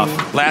bounces off.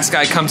 Last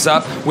guy comes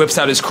up, whips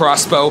out his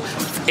crossbow,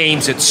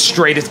 aims it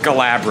straight at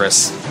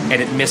Galabras, and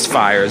it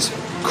misfires.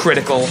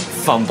 Critical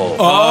fumble.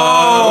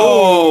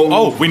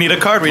 Oh, we need a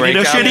card. We Break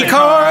need a out shitty the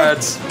card.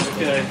 cards.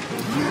 Okay.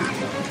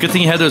 Good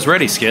thing you had those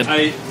ready, Skid.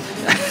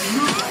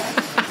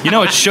 You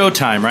know it's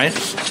showtime, right?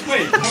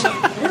 Wait,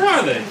 where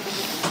are they?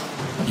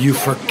 You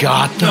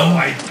forgot them. No,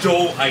 I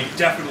don't. I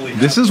definitely.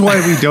 This is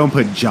why we don't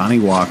put Johnny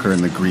Walker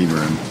in the green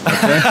room.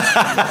 Okay?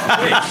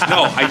 Wait,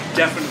 no, I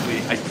definitely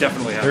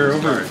have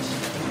those cards.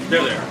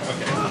 There they are.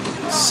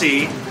 Okay.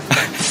 See,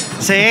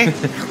 See?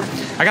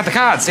 I got the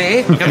cards,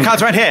 see? Got the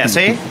cards right here,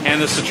 see?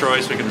 hand this to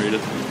Troy so we can read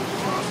it.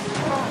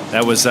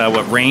 That was,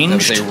 what,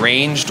 ranged? That's a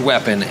ranged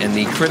weapon, and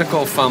the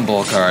critical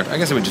fumble card, I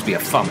guess it would just be a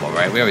fumble,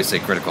 right? We always say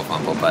critical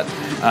fumble, but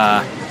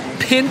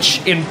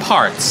pinch in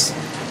parts.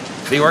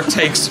 The orc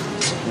takes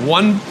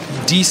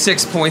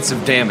 1d6 points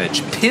of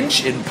damage.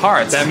 Pinch in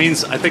parts. That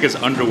means I think his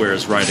underwear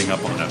is riding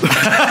up on it.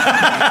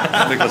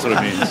 I think that's what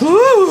it means.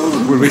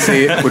 Would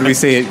we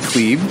say it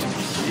cleaved?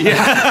 Cleaved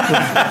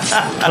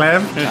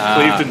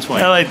in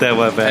twain. I like that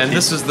weapon. And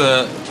this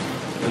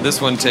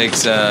one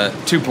takes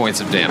 2 points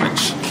of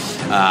damage.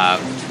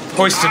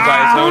 Hoisted by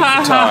its own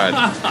petard.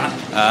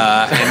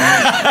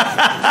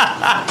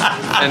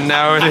 And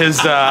now it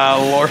is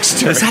Lork's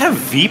turn. Is that a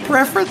Veep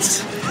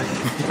reference?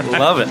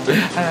 Love it.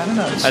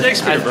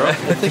 Shakespeare, bro. I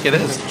think it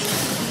is.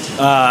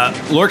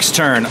 Lork's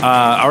turn.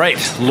 All right.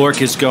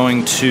 Lork is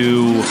going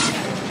to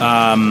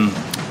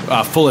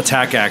full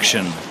attack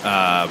action.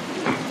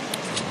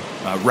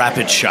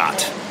 Rapid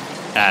shot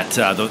at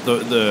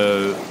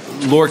the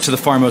Lork to the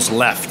farmost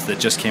left that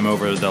just came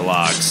over the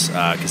logs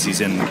because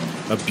he's in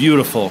a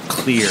beautiful,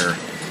 clear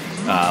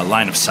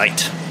line of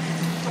sight.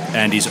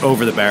 And he's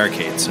over the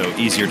barricade, so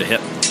easier to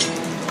hit.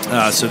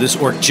 So this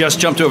orc just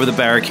jumped over the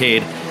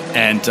barricade,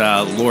 and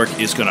Lork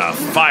is going to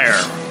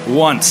fire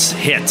once,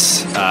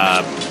 hits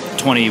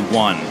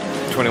 21.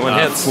 21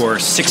 hits. For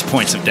 6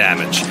 points of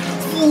damage.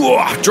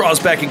 Draws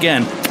back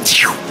again.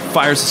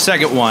 Fires the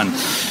second one.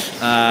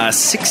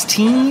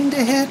 16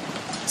 to hit.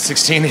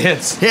 16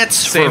 hits. Hits.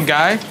 Same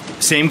guy?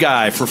 Same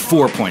guy for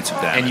 4 points of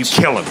damage. And you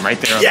kill him right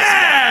there.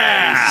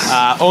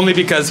 Yeah! Only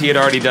because he had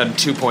already done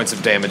 2 points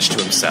of damage to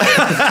himself.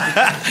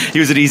 He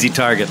was an easy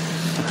target.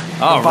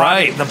 All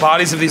right. The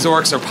bodies of these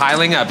orcs are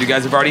piling up. You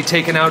guys have already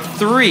taken out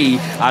 3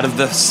 out of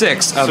the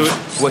 6 of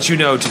what you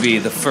know to be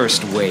the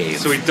first wave.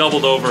 So he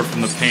doubled over from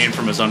the pain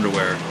from his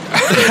underwear.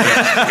 He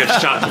gets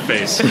shot in the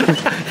face.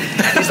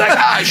 He's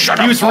like, shut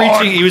up.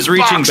 He was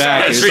reaching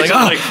back. He was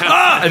like,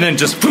 and then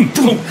just boom,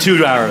 boom,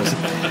 2 arrows.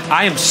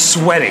 I am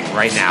sweating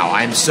right now.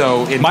 I'm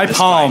so into My this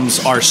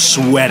palms are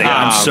sweating.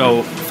 I'm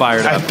so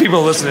fired up.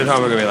 People listening at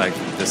home are going to be like,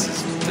 this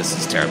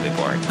is terribly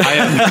boring.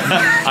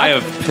 I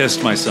have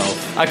pissed myself.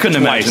 I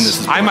couldn't imagine this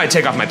is I might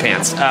take off my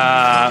pants.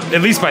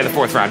 At least by the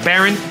 4th round.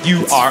 Baron,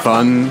 you are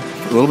Fun.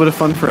 A little bit of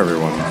fun for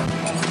everyone.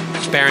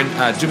 Baron,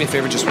 do me a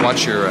favor, just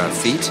watch your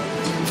feet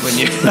when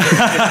you.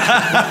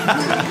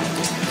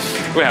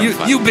 We're having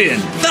fun. You been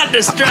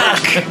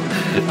thunderstruck.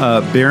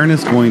 Baron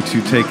is going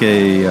to take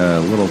a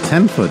little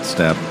 10-foot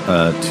step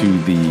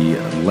to the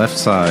left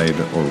side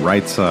or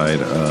right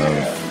side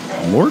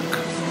of Lork.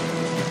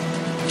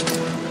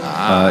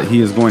 He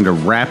is going to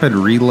rapid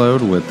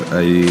reload with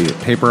a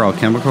paper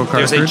alchemical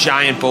cartridge. There's a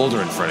giant boulder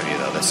in front of you,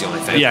 though. That's the only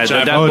thing. Yeah,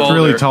 that Oh, it's boulder-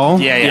 really tall?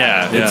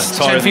 Yeah. It's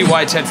 10 feet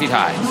wide, 10 feet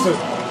high.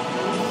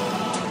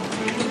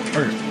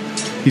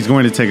 He's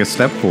going to take a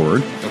step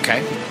forward,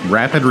 Okay.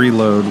 rapid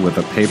reload with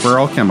a paper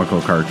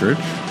alchemical cartridge,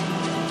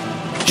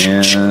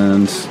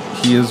 and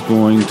he is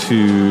going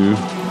to...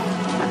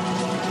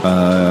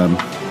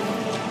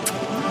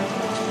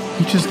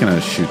 he's just going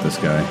to shoot this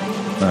guy.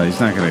 He's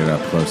not going to get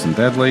up close and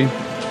deadly.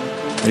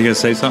 Are you gonna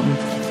say something?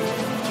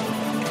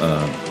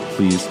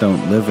 Please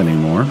don't live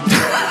anymore.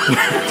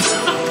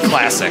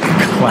 Classic.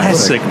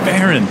 Classic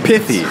Baron.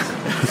 Pithy.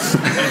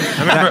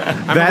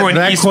 I remember when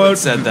that Eastwood quote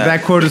said that.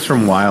 That quote is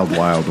from Wild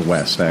Wild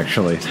West,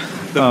 actually.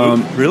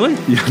 Really?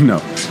 Yeah, no.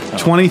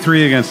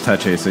 23 against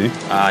touch AC.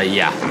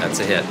 Yeah,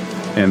 that's a hit.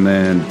 And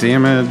then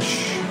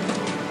damage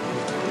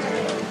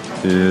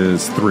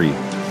is 3.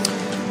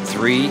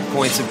 3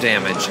 points of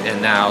damage.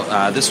 And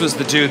now, this was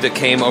the dude that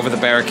came over the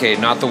barricade,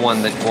 not the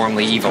one that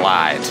Gormley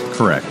evil-eyed.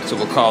 Correct. So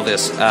we'll call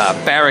this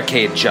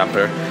Barricade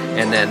Jumper.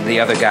 And then the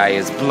other guy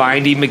is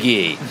Blindy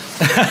McGee.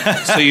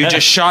 So you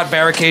just shot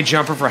Barricade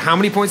Jumper for how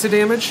many points of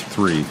damage?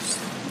 3. His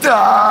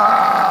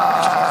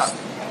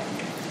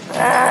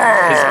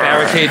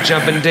barricade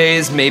jumping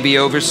days may be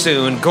over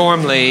soon.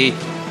 Gormley,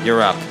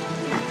 you're up.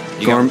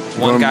 You got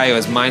one guy who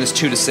has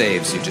 -2 to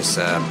saves. You just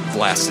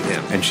blasted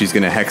him. And she's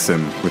going to hex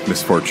him with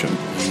misfortune.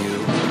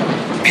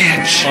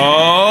 Bitch.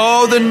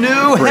 Oh, the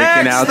new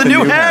Breaking hex! out The the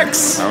new new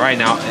hex! All right,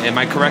 now, am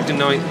I correct in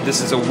knowing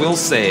this is a will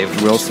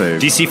save? Will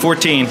save. DC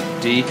 14.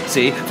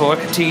 DC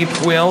 14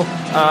 will.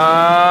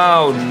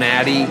 Oh,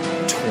 natty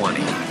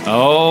 20.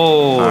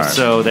 Oh, right.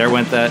 so there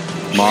went that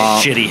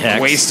shitty hex.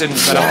 Wasted,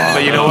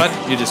 but you know what?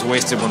 You just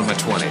wasted one of my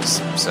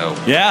 20s. So,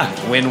 Yeah.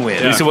 win-win.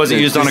 At least it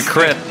wasn't used on a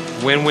crit.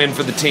 Win-win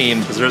for the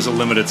team. Because there's a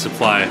limited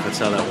supply. That's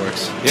how that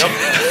works. Yep.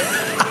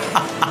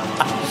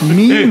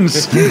 Mean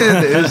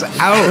Skid is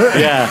out.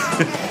 Yeah.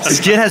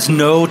 Skid has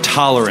no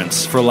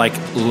tolerance for, like,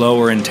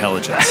 lower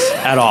intelligence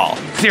at all.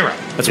 0.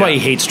 That's why he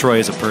hates Troy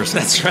as a person.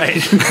 That's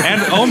right.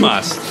 And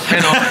Omas.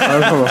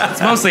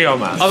 It's mostly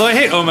Omas. Although I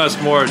hate Omas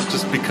more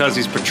just because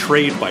he's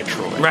portrayed by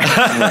Troy. Right.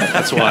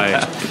 That's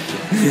why.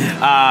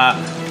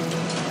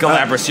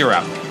 Galabras, you're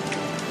up.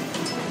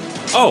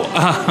 Oh,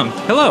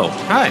 hello.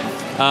 Hi.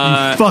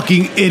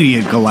 Fucking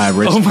idiot,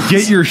 Galabras. Oh,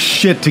 Get your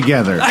shit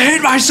together. I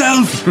hate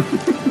myself.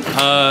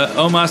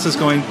 Omas is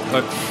going.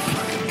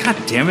 God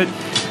damn it,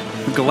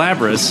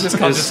 Galabras. Just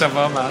call yourself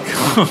Omas.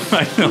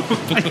 I know.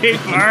 I hate.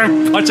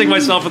 I'm punching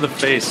myself in the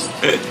face.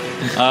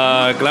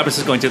 Galabras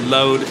is going to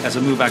load as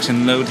a move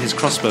action. Load his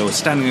crossbow,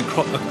 standing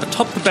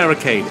atop the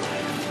barricade,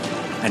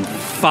 and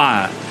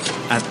fire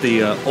at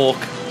the orc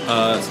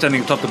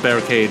standing atop the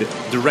barricade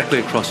directly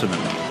across from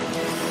him.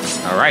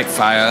 All right,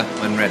 fire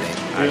when ready.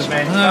 I'm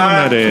ready.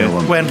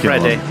 When Kill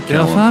ready. him. They're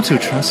Kill him. far too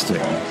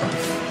trusting.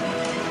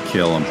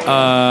 Kill him.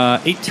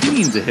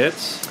 18 to hit.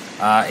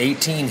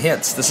 18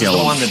 hits. This Kill is the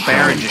him. one that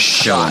Baron just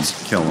shot.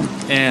 Kill him.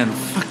 And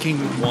fucking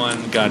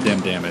 1 goddamn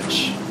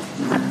damage.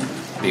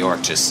 The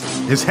orc just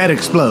His head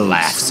explodes.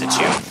 laughs at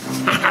you.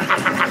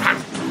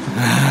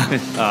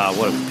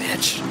 What a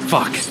bitch.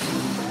 Fuck.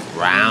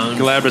 Round.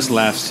 Galabras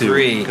laughs too.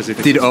 3. 'cause he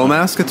thinks Did it's funny.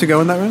 Omas get to go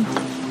in that round?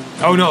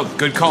 Oh no,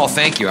 good call.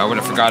 Thank you. I would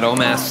have forgot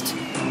Omast.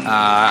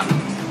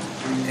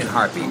 In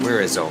Heartbeat,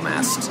 where is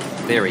Omast?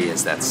 There he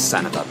is. That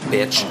son of a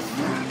bitch.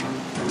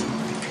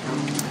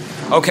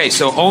 Okay,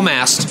 so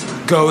Omast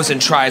goes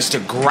and tries to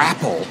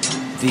grapple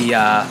the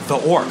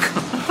orc.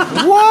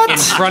 What? In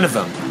front of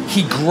him.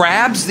 He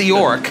grabs the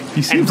orc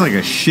He seems like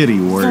a shitty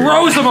warrior.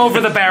 throws him over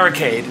the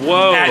barricade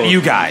Whoa. at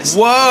you guys.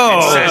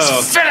 Whoa! And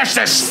says, "Finish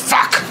this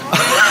fuck!"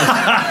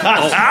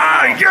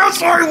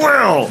 Yes, I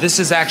will! This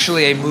is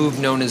actually a move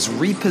known as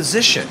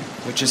reposition,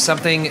 which is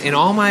something in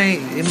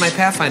my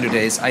Pathfinder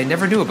days I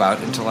never knew about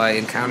until I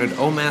encountered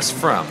Omas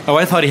Frum. Oh,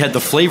 I thought he had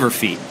the flavor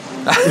feat.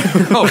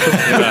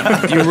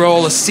 You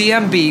roll a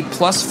CMB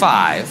plus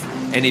 5,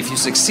 and if you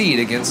succeed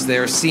against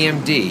their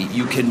CMD,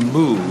 you can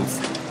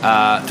move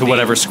To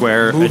whatever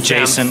square move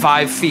adjacent. down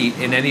 5 feet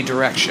in any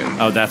direction.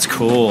 Oh, that's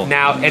cool.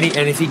 Now, and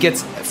if he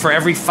gets, for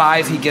every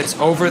 5 he gets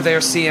over their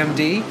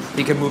CMD,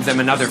 he can move them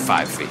another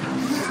 5 feet.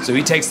 So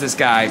he takes this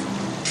guy,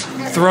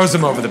 throws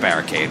him over the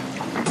barricade,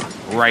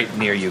 right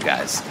near you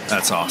guys.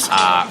 That's awesome.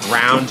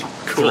 Round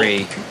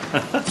 3.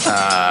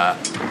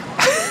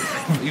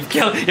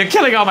 You're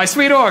killing all my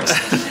sweet orcs.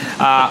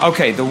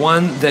 Okay, the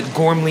one that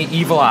Gormley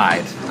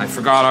evil-eyed. I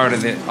forgot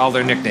all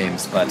their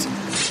nicknames, but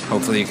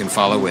hopefully you can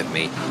follow with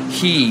me.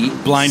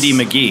 Blindy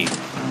McGee.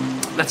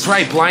 That's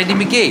right, Blindy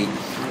McGee.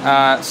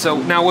 So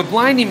now with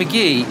Blindy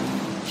McGee,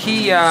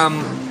 he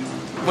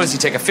what does he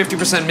take, a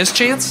 50%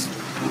 mischance?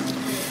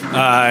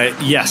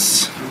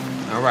 Yes.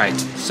 All right,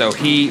 so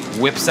he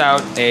whips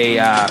out a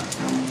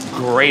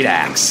great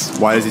axe.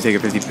 Why does he take a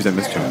 50%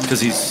 mischance?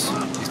 Because he's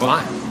He's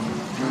blind.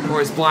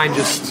 Or is blind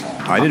just...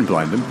 I didn't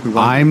blind him. Who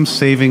won? I'm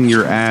saving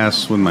your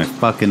ass with my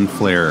fucking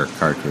flare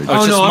cartridge. Oh,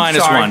 it's just I'm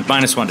minus sorry. one.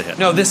 Minus one to hit.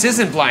 No, this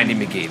isn't Blinding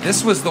McGee.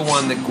 This was the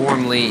one that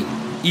Gormley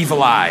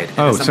evil-eyed. and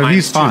Oh, has a so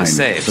he's -2 to fine,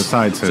 save.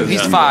 besides So his-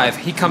 he's Yeah. 5.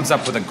 He comes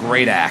up with a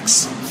great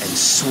axe and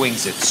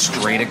swings it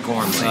straight at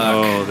Gormley.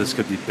 Oh, this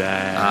could be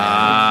bad.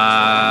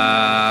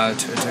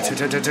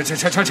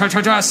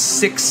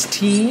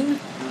 16?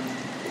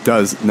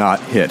 Does not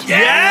hit. So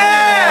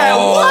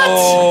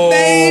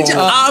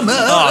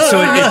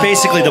it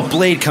basically the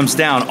blade comes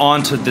down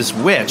onto this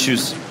witch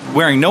who's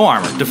wearing no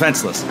armor,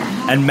 defenseless,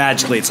 and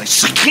magically it's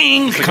like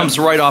king comes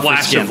right off her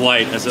Flash skin. of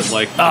light as it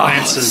like Oh,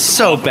 glances.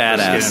 so off her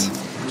badass. skin.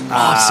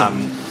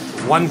 Awesome.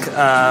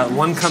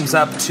 One comes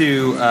up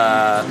to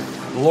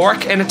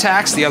Lork and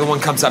attacks. The other one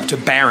comes up to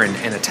Baron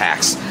and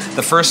attacks.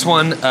 The first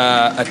one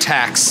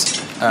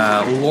attacks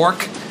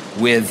Lork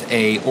with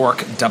a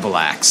orc double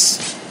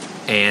axe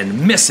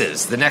and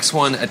misses. The next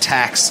one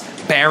attacks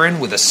Baron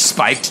with a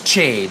spiked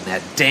chain.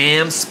 That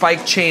damn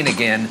spiked chain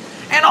again.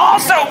 And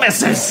also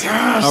misses.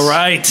 All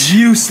right.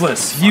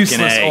 Useless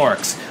A.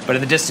 orcs. But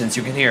in the distance,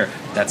 you can hear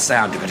that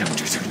sound.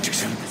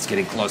 It's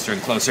getting closer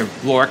and closer.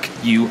 Lork,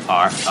 you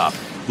are up.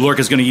 Lork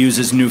is going to use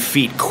his new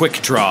feat,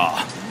 Quick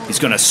Draw. He's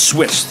going to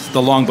switch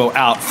the longbow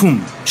out,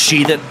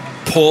 sheath it,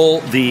 pull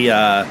the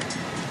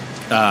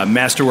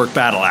Masterwork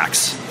battle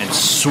axe, and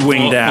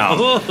swing down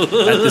at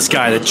this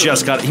guy that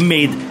just got. He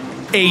made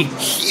a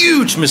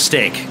huge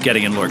mistake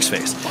getting in Lork's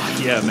face.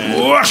 Yeah,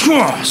 man.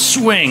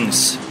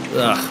 Swings.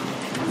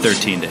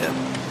 13 to hit.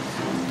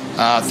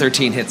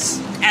 13 hits.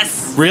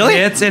 Yes. Really?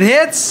 It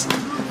hits.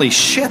 Holy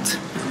shit.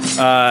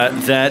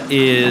 That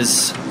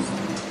is.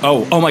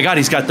 Oh my God!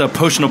 He's got the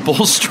potion of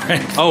bull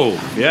strength. Oh,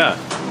 yeah.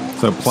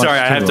 So plus Sorry,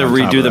 I 2 have to on top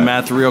redo of the that.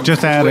 math real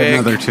Just quick. add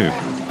another 2.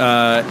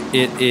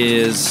 It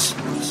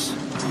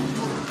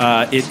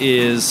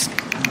is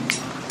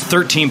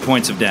 13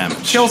 points of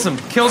damage. Kills him.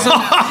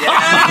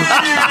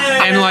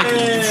 And like,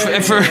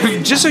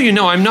 just so you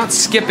know, I'm not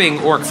skipping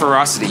orc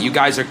ferocity. You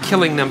guys are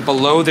killing them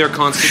below their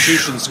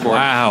constitution score.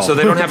 Wow. So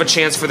they don't have a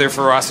chance for their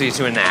ferocity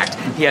to enact.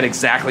 He had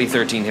exactly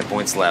 13 hit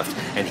points left,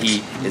 and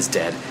he is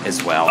dead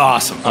as well.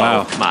 Awesome.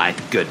 Wow. Oh my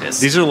goodness.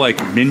 These are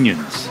like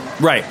minions.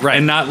 Right.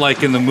 And not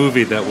like in the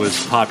movie that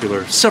was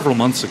popular several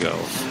months ago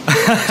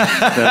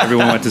that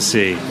everyone went to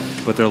see.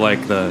 But they're like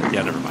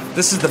never mind.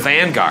 This is the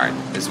Vanguard,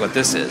 is what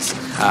this is.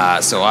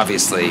 So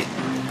obviously,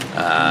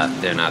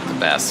 they're not the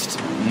best.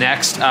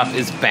 Next up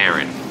is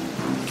Baron.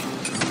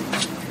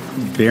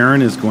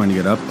 Baron is going to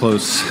get up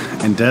close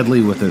and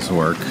deadly with this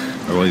orc.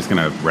 Well, he's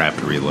going to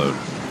rapid reload.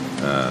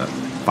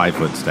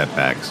 5-foot step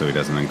back so he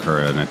doesn't incur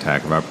an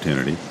attack of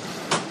opportunity.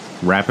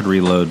 Rapid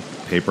reload,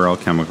 paper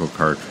alchemical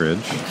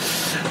cartridge.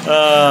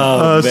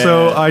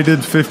 So I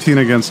did 15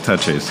 against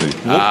touch AC.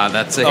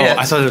 That's a Oh, hit.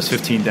 I thought it was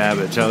 15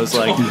 damage. I was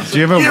like, Do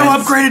you have a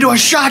upgraded to a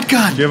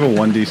shotgun. Do you have a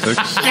 1d6?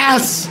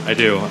 Yes. I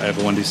do. I have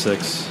a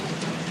 1d6.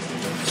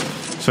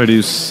 So I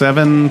do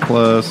 7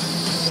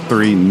 plus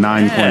 3,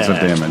 9 points of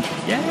damage.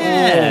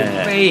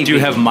 yeah. baby. Do you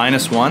have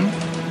 -1? You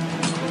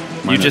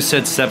Minus- just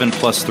said 7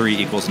 plus 3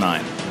 equals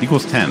 9.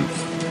 Equals 10.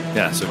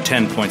 Yeah, so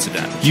 10 points of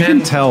damage. You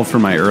can tell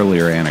from my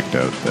earlier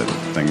anecdote that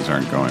things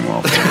aren't going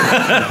well.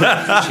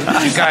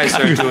 You guys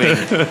are doing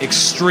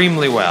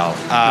extremely well.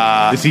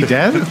 Is he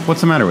dead?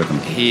 What's the matter with him?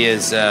 He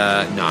is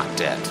not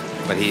dead,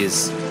 but he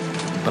is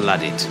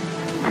bloodied.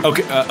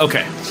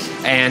 Okay.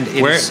 And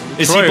it Where is-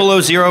 is Troy- he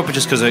below 0? But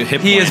just because of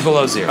hit he point? is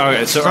below 0.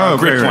 Okay, so Oh,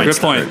 grid great, points.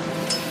 Good point.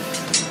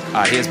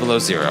 He is below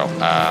 0.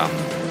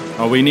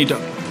 Oh, we need to.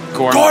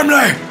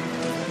 Gormley,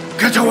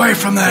 get away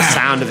from The there.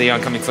 sound of the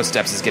oncoming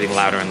footsteps is getting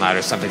louder and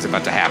louder. Something's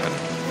about to happen.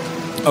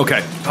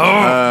 Okay.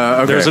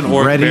 Okay. There's an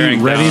orc Ready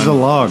bearing the down.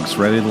 logs.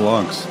 Ready the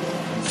logs.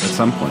 At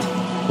some point.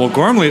 Well,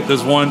 Gormley,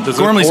 there's one. There's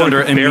Gormley's an orc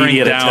under bearing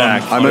immediate down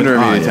attack. I'm under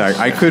immediate yes. attack.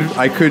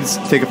 I could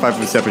take a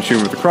 5-foot step and shoot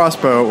him with the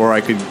crossbow, or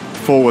I could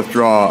full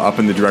withdraw up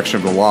in the direction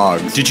of the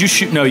logs. Did you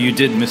shoot? No, you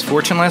did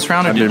misfortune last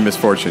round. Or I've did been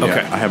misfortune.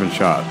 Okay. Yeah, I haven't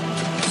shot.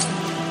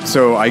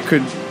 So I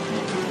could.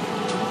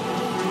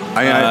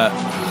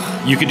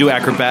 You could do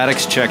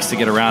acrobatics checks to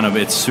get around him.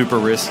 It's super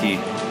risky.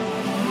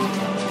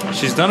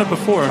 She's done it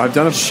before. I've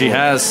done it. She before.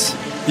 has.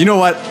 You know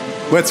what?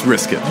 Let's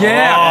risk it.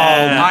 Yeah.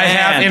 Oh, I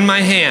have man. in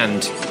my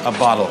hand a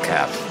bottle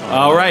cap.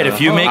 All right, if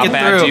you make How it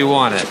bad through. do you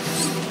want it?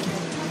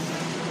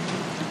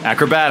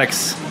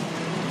 Acrobatics.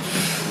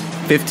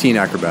 15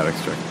 acrobatics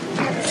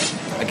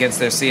check. Against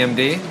their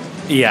CMD?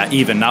 Yeah,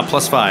 even, not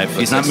 +5.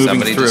 He's not Looks like moving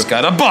somebody through. just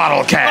got a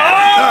bottle cap.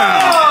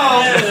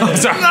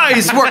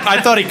 Nice work.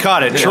 I thought he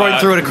caught it. Troy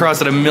threw it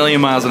across at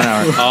 1,000,000 miles an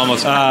hour.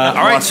 Almost. All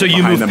right, so you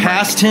Behind move the mic.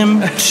 past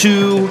him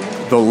to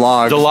The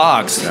logs. the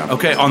logs. Yeah.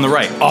 Okay, on the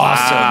right.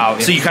 Awesome. Wow,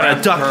 So you kind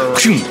of duck,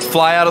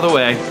 fly out of the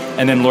way,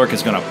 and then Lork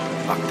is going to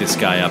fuck this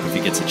guy up if he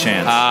gets a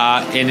chance.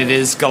 And it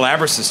is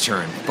Galabras'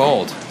 turn.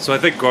 Bold. So I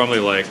think Gormley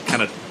like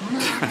kind of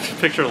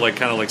Picture like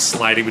kind of like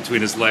sliding between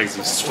his legs.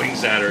 He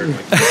swings at her. And,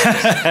 like,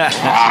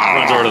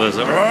 runs over to this.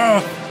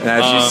 And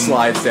as she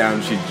slides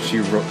down, she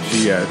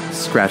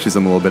scratches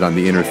him a little bit on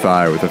the inner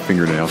thigh with a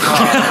fingernail.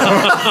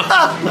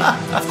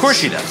 Of course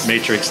she does.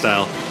 Matrix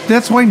style.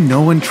 That's why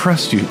no one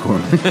trusts you,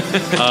 Gorman.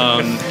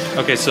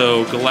 Okay,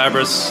 so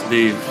Galabras,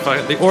 the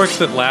orc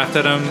that laughed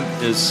at him,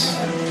 is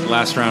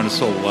last round is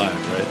still alive,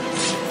 right?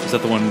 Is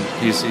that the one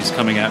he's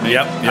coming at me?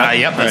 Yep,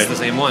 that's the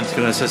same one.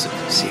 Gonna say,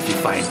 see if you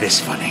find this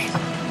funny.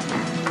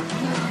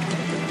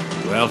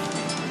 Well,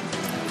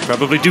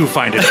 probably do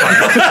find it funny.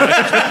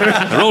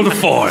 I rolled a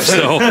 4,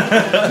 so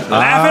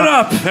laugh it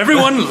up.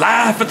 Everyone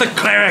laugh at the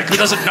cleric who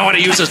doesn't know how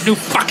to use his new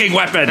fucking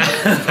weapon.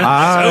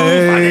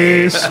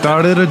 I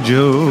started a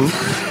joke,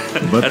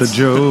 but the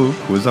joke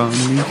was on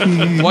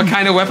me. What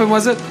kind of weapon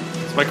was it?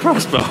 It's my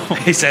crossbow.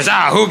 He says,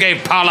 who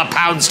gave Paula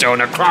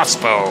Poundstone a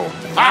crossbow?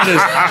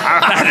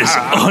 That is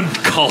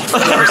uncalled for,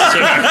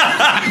 sir.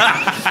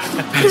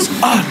 That is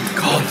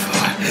uncalled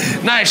for.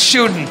 Nice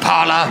shooting,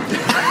 Paula.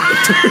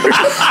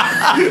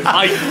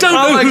 I don't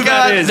know who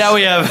that is. Now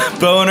we have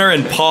Boner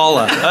and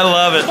Paula. I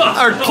love it.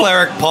 Our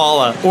cleric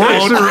Paula.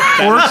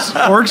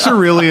 Orcs are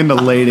really into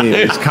late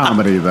 80s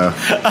comedy, though.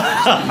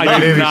 I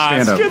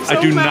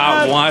do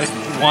not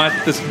want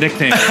this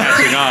nickname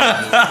catching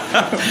on.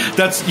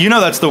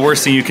 That's the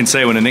worst thing you can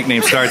say when a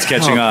nickname starts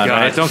catching on.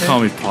 God, right? don't call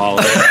me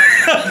Paula.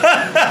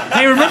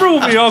 Hey, remember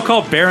when we all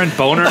called Baron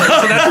Boner?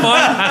 Wasn't that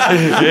fun?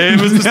 Hey,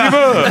 Mr. Steve.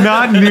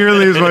 Not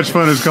nearly as much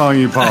fun as calling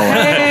you Paula.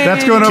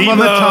 That's going up on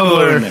the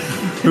Tumblr.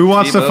 Who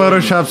wants to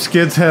Photoshop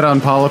Skid's head on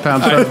Paula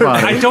Poundstone's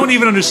body? I don't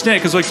even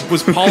understand, because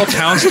was Paula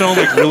Poundstone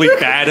really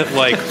bad at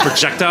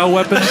projectile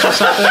weapons or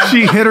something?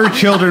 She hit her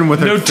children with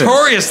her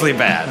Notoriously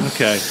bad.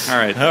 Okay, all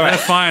right.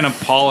 Fine, I'm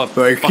Paula.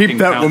 Keep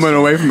that woman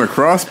away from the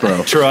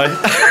crossbow. Troy.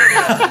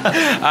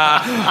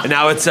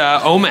 Now it's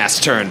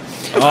Omas' turn.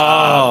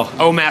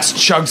 Omas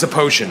chugs a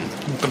potion.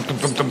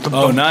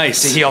 Oh,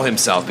 nice. To heal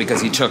himself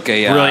because he took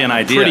a brilliant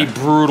idea. Pretty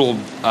brutal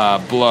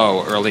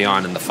blow early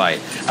on in the fight.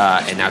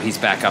 And now he's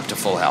back up to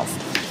full health.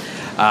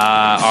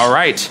 All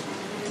right.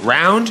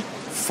 Round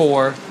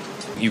 4.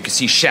 You can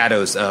see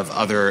shadows of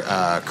other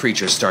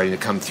creatures starting to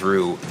come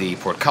through the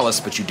portcullis,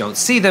 but you don't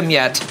see them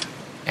yet.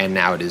 And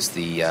now it is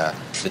the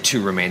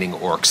 2 remaining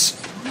orcs'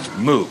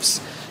 moves.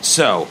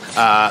 So,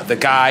 the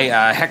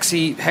guy,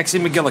 Hexy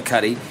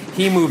McGillicuddy,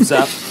 he moves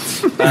up.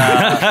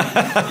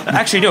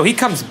 Actually, no, he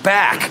comes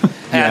back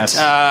at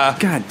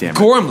God damn it.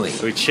 Gormley.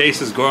 So he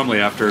chases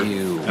Gormley after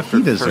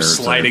her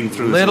sliding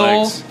through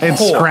Little his legs. And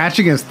whore.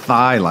 scratching his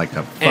thigh like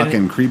a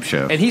fucking creep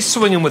show. And he's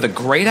swinging with a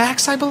great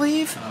axe, I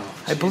believe.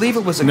 I believe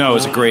it was a... No, it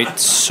was a great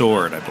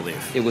sword, I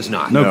believe. It was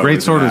not. No, great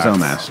it's sword an is axe.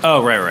 Omas.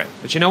 Oh, right.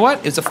 But you know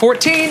what? It's a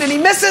 14, and he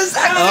misses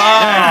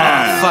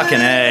again! Fucking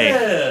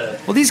A.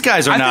 Well, these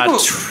guys are not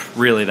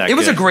really that good. It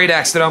was a great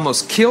axe that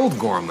almost killed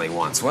Gormley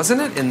once,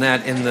 wasn't it?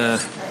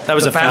 That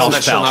was a battle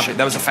that shall not falchion. be-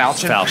 That was a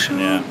falchion? Falchion,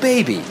 yeah. Ooh,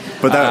 baby.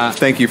 But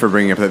thank you for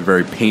bringing up that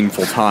very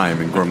painful time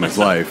in Gormley's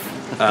life.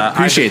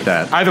 Appreciate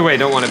that. Either way,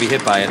 don't want to be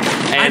hit by it.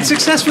 And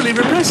successfully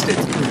repressed it.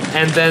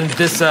 And then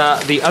this,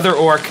 the other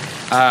orc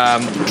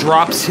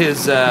drops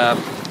his,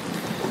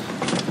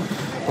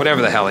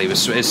 whatever the hell he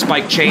was, his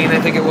spike chain, I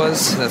think it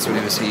was. That's what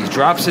he was. He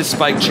drops his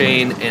spike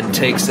chain and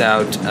takes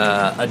out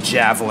a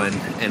javelin,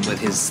 and with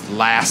his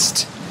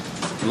last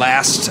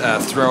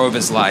throw of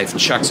his life,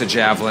 chucks a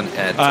javelin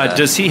at...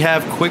 does he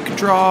have quick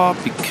draw?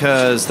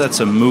 Because that's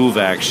a move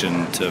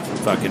action to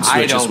fucking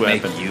switch his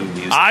weapon.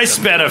 I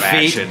spent a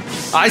feat.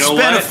 I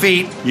spent a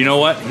feat. You know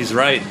what? He's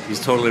right.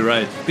 He's totally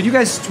right. But you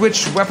guys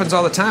switch weapons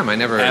all the time. I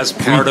never... As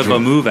part of a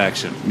move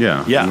action.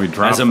 Yeah. We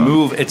drop As a them.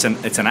 move, it's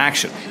an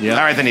action. Yeah.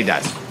 All right, then he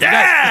dies.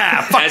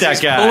 Yeah, fuck As that he's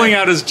guy. pulling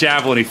out his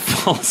javelin, he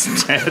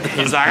falls dead.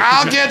 He's like,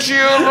 I'll get you.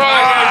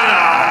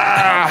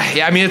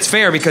 Yeah, I mean, it's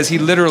fair because he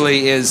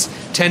literally is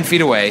 10 feet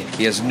away.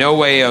 He has no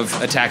way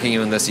of attacking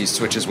you unless he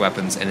switches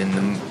weapons. And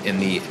in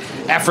the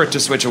effort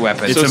to switch a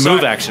weapon... It's a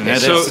move action.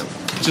 That So, is.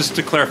 just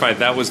to clarify,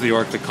 that was the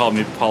orc that called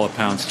me Paula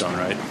Poundstone,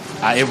 right?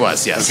 it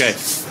was, yes. Okay.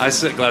 I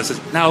said,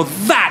 now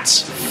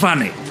that's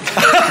funny.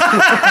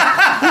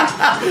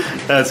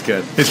 That's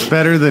good. It's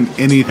better than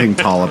anything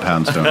Paula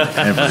Poundstone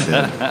ever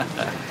did.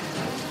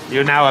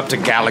 You're now up to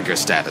Gallagher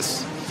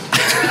status.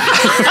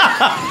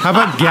 How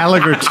about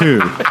Gallagher 2?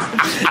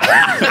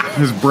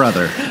 His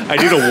brother. I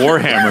need a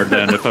warhammer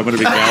then if I'm going to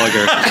be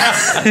Gallagher.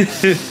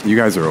 You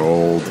guys are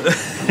old.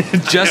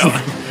 Just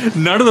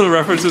None of the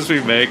references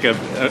we make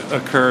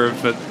occur,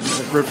 but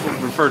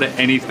refer to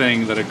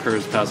anything that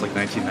occurs past like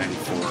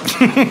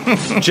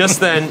 1994. Just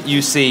then,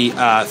 you see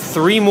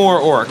 3 more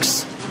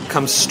orcs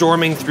comes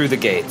storming through the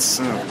gates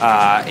in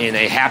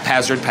a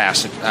haphazard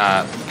fashion. In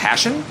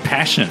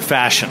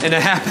a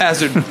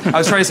haphazard, I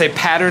was trying to say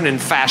pattern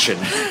and fashion.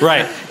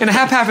 Right. In a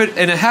haphazard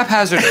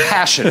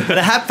passion. But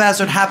a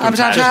haphazard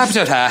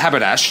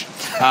Haberdash.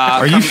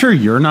 Are you sure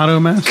you're not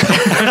Omas?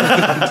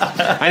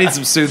 I need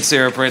some sooth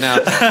syrup right now.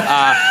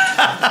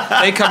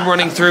 They come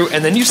running through,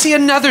 and then you see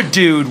another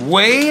dude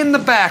way in the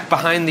back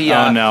behind the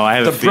I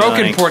have a broken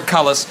feeling.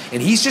 portcullis,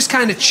 and he's just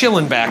kind of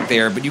chilling back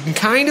there, but you can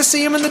kind of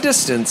see him in the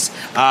distance,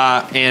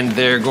 and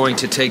they're going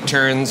to take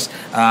turns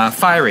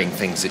firing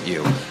things at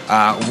you.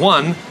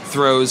 One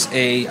throws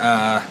a...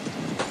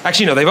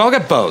 actually, no, they've all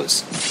got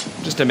bows,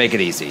 just to make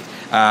it easy.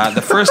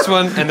 The first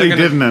one... and They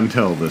didn't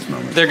until this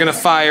moment. They're going to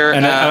fire...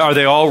 And are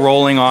they all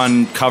rolling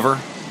on cover?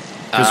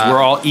 Because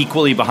we're all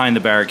equally behind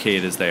the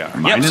barricade as they are.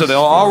 Yep, so they'll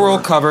all roll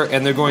cover,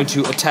 and they're going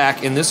to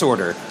attack in this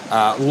order.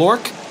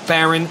 Lork,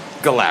 Baron,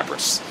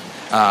 Galabras.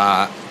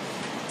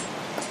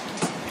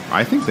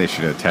 I think they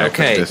should attack.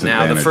 Okay,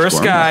 now the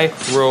first guy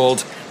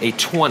rolled a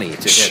 20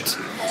 to hit.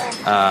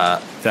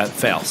 That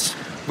fails.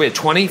 Wait,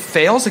 20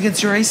 fails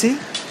against your AC?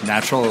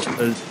 Natural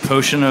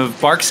potion of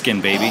bark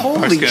skin, baby.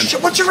 Holy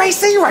shit, what's your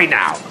AC right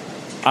now?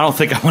 I don't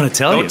think I want to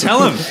tell you. Don't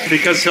tell him,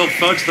 because he'll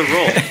fudge the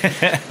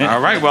roll. All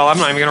right, well, I'm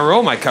not even going to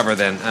roll my cover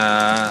then.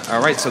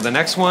 All right, so the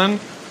next one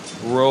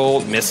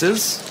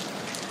misses.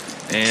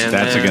 And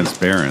that's then, against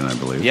Baron, I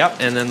believe.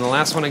 Yep, and then the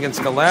last one against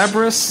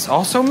Galabras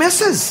also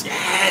misses.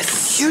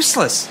 Yes!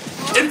 Useless.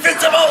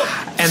 Invincible!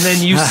 And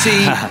then you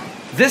see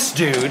this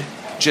dude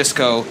just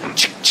go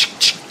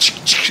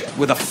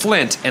with a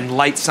flint and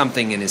light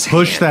something in his hand.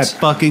 Push that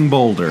fucking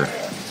boulder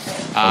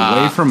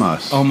away from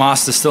us.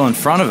 Omas is still in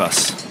front of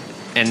us.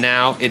 And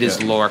now it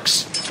is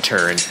Lork's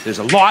turn. There's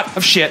a lot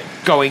of shit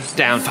going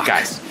down,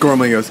 guys.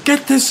 Gormley goes,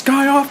 get this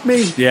guy off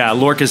me. Yeah,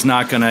 Lork is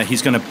not gonna.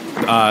 He's gonna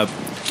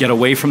get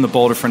away from the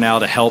boulder for now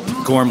to help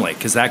Gormley,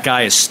 because that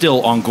guy is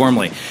still on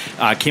Gormley.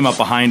 Came up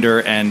behind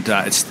her and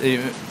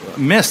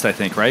missed, I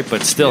think, right?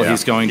 But still,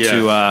 he's going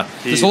to.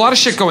 There's a lot of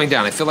shit going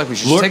down. I feel like we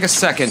should just take a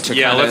second to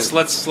let's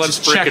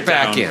just break check it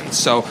back down. in.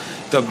 So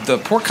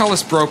the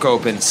portcullis broke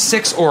open.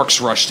 6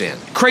 orcs rushed in.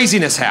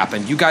 Craziness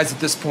happened. You guys at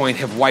this point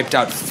have wiped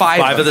out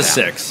 5 of the them.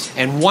 6,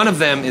 and one of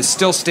them is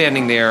still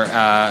standing there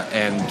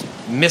and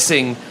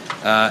missing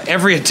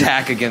every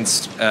attack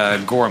against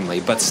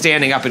Gormley, but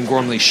standing up in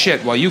Gormley's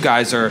shit while you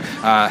guys are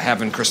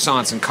having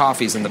croissants and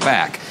coffees in the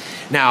back.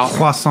 Now,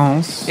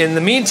 Croissants. in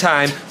the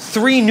meantime,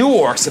 3 new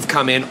orcs have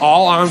come in,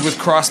 all armed with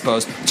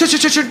crossbows.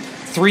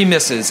 3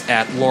 misses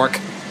at Lork,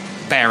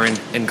 Baron,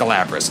 and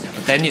Galabras.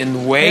 But then in the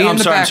way I'm in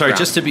the sorry. background,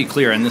 Just to be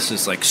clear, and this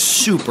is like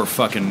super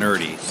fucking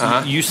nerdy.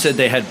 Uh-huh. You said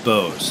they had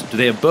bows. Do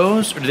they have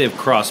bows or do they have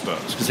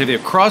crossbows? Because if they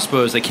have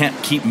crossbows, they can't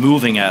keep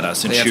moving at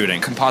us and they have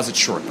shooting. composite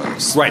short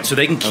bows. Right, so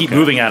they can keep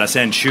moving at us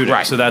and shooting.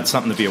 Right. So that's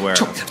something to be aware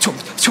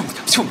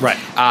of. Right.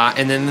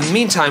 And then in the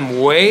meantime,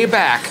 way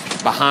back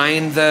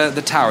behind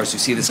the towers, you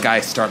see this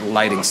guy start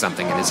lighting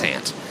something in his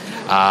hand.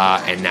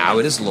 And now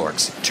it is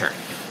Lork's turn.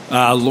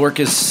 Lork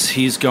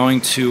he's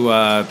going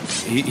to,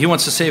 he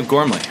wants to save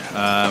Gormley.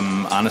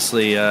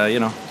 Honestly,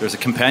 there's a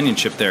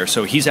companionship there.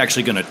 So he's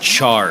actually going to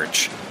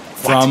charge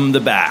from the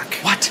back.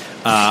 What?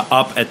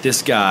 Up at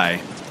this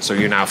guy. So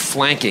you're now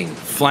flanking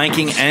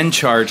And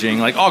charging,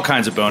 like all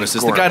kinds of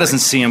bonuses. Gormley. The guy doesn't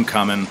see him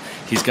coming.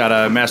 He's got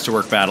a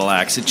masterwork battle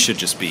axe. It should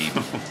just be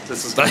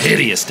a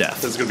hideous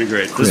death. This is going to be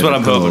great. This is what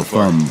I'm hoping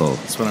for. Fumble.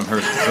 That's what I'm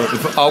hoping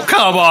for. Oh,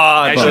 come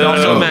on! I should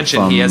also Oh,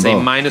 mention he has a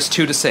fumble.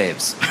 -2 to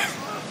saves.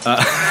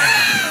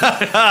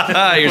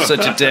 You're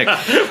such a dick.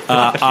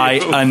 I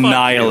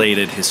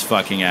annihilated his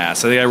fucking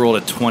ass. I think I rolled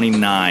a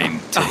 29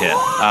 to hit.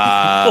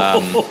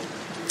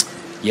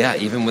 Yeah,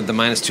 even with the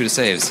 -2 to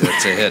saves,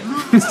 it's a hit.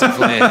 It's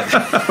definitely a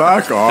hit.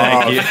 Fuck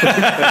off. Thank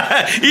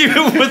you.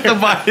 Even with the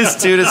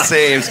 -2 to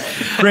saves.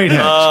 Great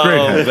hex.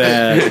 Great hex.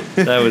 Man,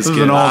 that was This is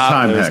good. an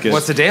all-time That was hex. good.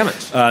 What's the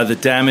damage? The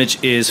damage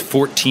is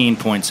 14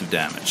 points of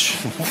damage.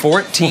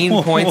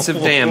 14 points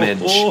of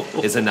damage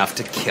is enough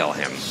to kill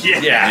him.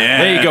 Yeah.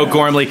 There you go,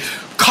 Gormley.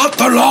 Cut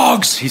the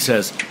logs, he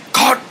says.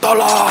 Cut the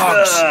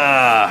logs.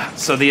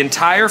 So the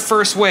entire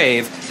first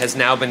wave has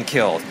now been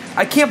killed.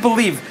 I can't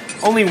believe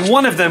only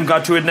one of them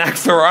got to enact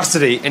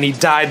ferocity and he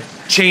died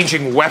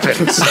changing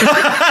weapons.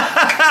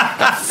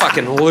 That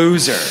fucking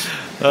loser.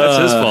 That's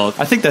his fault.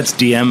 I think that's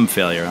DM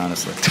failure,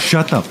 honestly.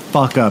 Shut the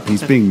fuck up.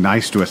 He's being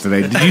nice to us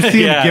today. Did you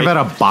see Yeah. him give out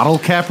a bottle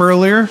cap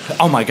earlier?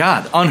 Oh my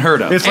God,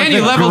 unheard of. It's And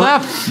you the leveled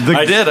up.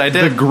 I did.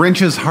 The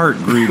Grinch's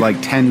heart grew like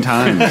 10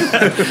 times.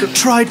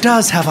 Troy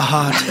does have a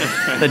heart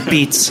that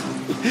beats.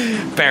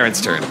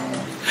 Baron's turn.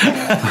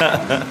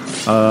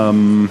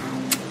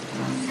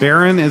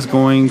 Baron is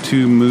going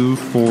to move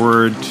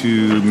forward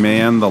to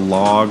man the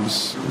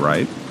logs,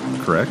 right?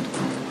 Correct.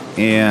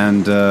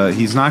 And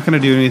he's not going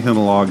to do anything to the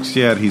logs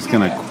yet. He's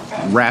going to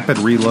rapid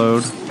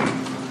reload,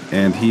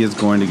 and he is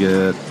going to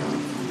get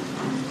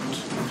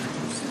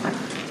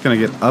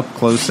up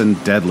close and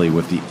deadly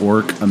with the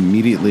orc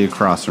immediately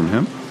across from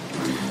him.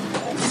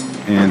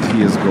 And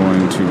he is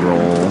going to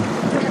roll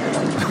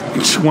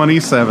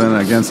 27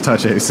 against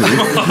touch AC.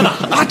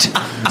 What?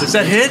 Does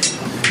that hit?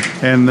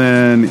 And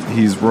then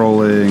he's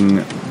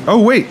rolling.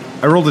 Oh wait,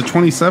 I rolled a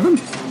 27.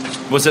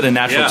 Was it a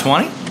natural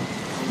 20?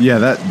 Yeah,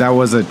 that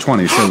was a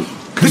 20. So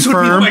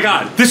confirm. Oh my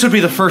god. This would be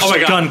the first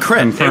gun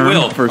crit. It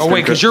will. Oh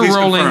wait, because you're Please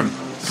rolling. confirm.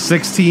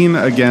 16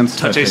 against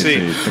touch AC.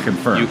 AC to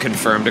confirm. You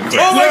confirmed a crit.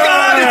 Oh my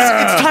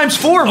god! It's times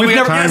 4. We've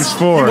never Times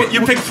 4.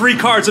 You picked 3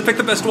 cards. I picked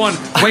the best one.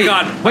 Oh Wait, my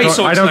god. wait, I'm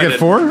so I don't get excited.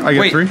 4. I get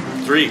Wait. 3.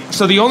 3.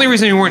 So the only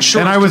reason you weren't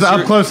sure, And I was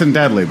up close and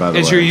deadly, by the way.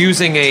 is you're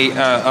using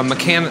a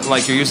mechanic,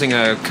 like you're using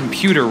a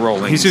computer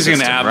rolling. He's using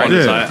system, an app right? on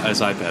Yeah.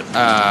 his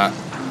iPad.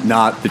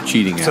 Not the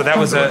cheating app. So that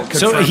was a.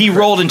 So confirmed he crit.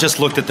 rolled and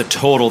just looked at the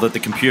total that the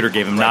computer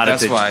gave him, not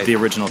at That's why the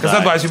original Because die.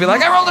 otherwise you'd be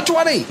like, I rolled a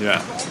 20.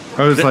 Yeah.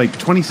 I was like,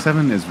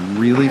 27 is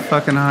really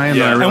fucking high, and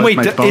then I Yeah. realized And wait,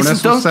 my bonus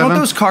was don't 7.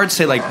 those cards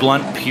say like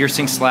blunt,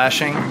 piercing,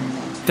 slashing?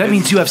 That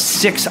means you have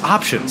 6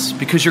 options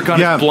because your gun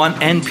Yeah. is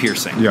blunt and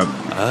piercing. Yep.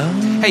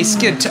 Hey,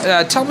 Skid,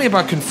 tell me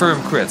about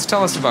confirmed crits.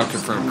 Tell us about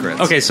confirmed crits.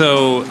 Okay,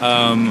 so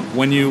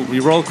when you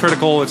roll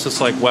critical, it's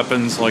just like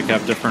weapons like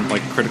have different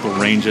like critical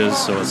ranges.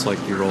 So it's like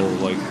you roll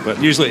like,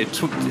 but usually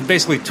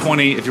basically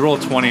 20. If you roll a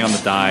 20 on the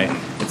die,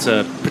 it's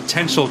a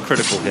potential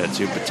critical hit.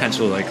 So you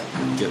potentially like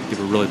give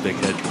a really big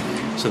hit.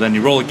 So then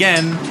you roll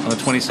again on the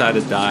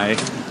 20-sided die.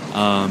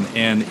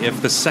 And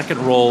if the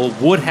second roll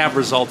would have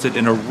resulted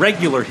in a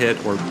regular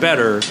hit or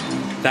better,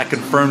 that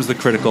confirms the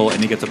critical,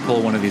 and you get to pull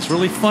one of these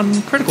really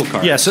fun critical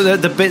cards. Yeah, so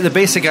the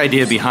basic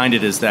idea behind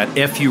it is that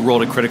if you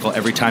rolled a critical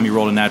every time you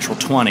rolled a natural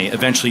 20,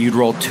 eventually you'd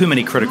roll too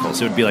many criticals.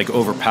 It would be like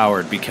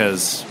overpowered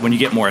because when you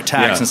get more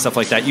attacks and stuff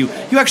like that, you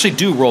actually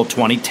do roll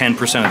 20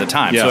 10% of the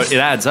time. Yeah. So it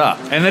adds up.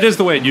 And that is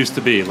the way it used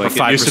to be. Or Like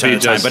 5% it used to be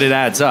of the time, just, but it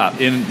adds up.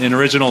 in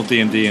original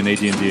D&D and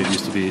AD&D, it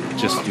used to be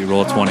just you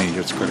roll a 20,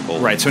 it's critical.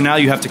 Right, so now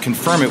you have to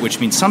confirm it, which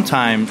means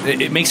sometimes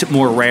it makes it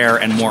more rare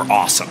and more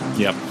awesome.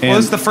 Yep. Well,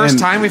 this is the first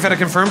time we've had a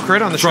confirmed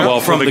crit on the show. Well,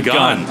 from the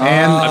gun.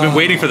 And I've been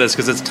waiting for this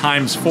because it's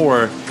times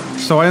 4.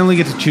 so I only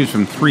get to choose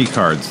from 3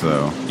 cards,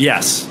 though.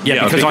 Yes,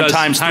 because on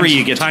times 3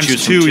 you get to times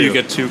choose 2, from 2. you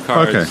get 2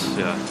 cards.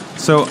 Okay. Yeah.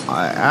 So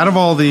out of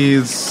all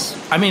these,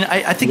 I mean,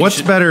 I think what's you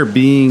should better,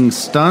 being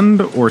stunned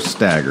or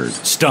staggered?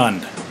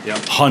 stunned. Yep.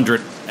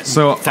 100.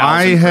 So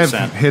I have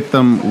 1,000%. hit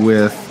them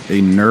with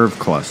a nerve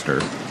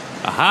cluster.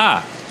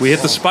 Aha! We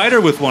hit the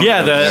spider with one. Yeah,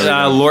 of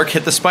them. Lork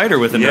hit the spider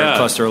with a nerve Yeah.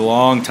 cluster a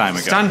long time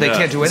ago. Stunned, they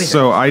can't do anything.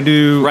 So I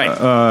do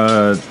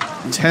Right.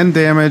 10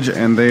 damage,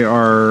 and they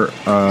are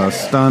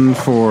stunned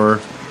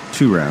for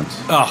 2 rounds.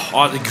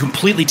 Oh,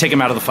 completely take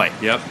him out of the fight.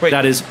 Yep. Wait.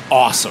 That is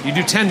awesome. You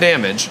do 10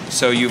 damage,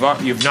 so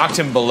you've knocked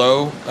him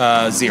below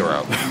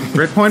 0.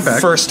 Great point back.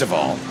 First of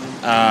all.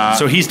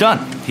 So he's done.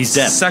 He's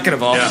dead. Second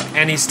of all, Yeah.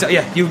 and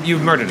you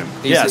murdered him.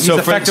 He's so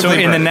effectively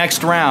in the murdered.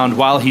 next round,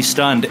 while he's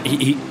stunned,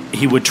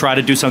 he would try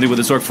to do something with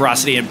his Orc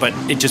Ferocity, but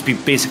it'd just be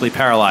basically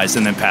paralyzed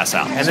and then pass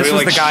out. And So this he,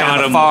 was like, the guy shot on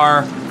the him.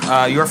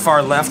 far, your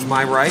far left,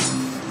 my right,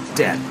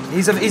 dead.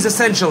 He's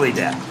essentially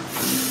dead.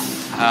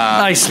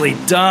 Nicely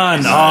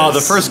done. Oh,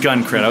 the first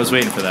gun crit. I was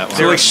waiting for that one.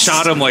 So like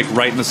shot him like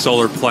right in the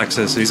solar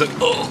plexus. And he's like,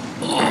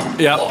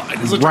 Yeah.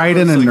 Right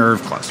in a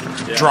nerve cluster.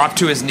 Dropped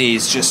to his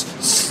knees, just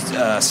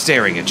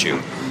staring at you.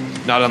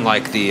 Not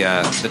unlike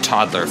the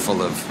toddler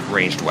full of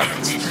ranged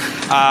weapons.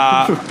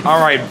 All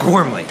right,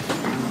 Gormley.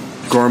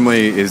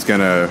 Gormley is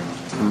gonna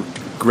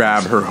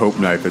grab her hope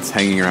knife that's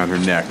hanging around her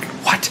neck.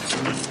 What?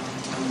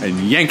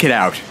 And yank it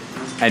out,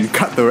 and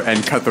cut the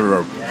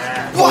rope.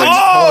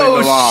 Whoa,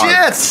 the log.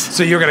 shit!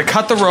 So you're gonna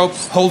cut the rope,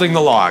 holding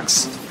the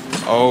logs.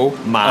 Oh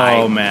my!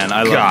 Oh, man,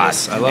 I love God.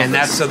 this. I love and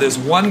this. that's so. There's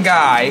one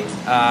guy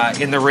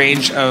in the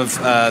range of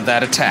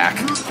that attack.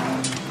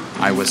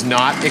 I was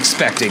not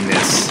expecting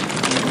this.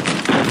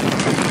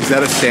 Is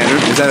that a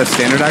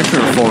standard action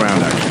or a full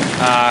round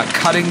action?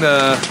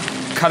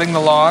 Cutting the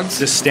logs.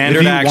 The standard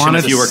If you action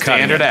wanted if you were cutting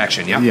Standard it.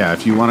 action. Yep. Yeah,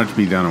 if you want it to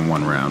be done in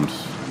 1 round.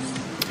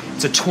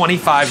 It's a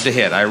 25 to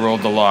hit. I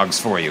rolled the logs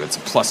for you. It's a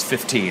plus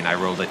 15. I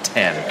rolled a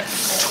 10.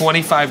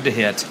 25 to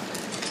hit.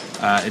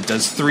 It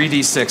does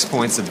 3d6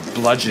 points of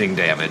bludgeoning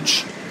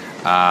damage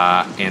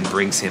and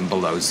brings him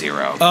below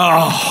 0.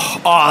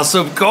 Oh,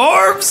 awesome.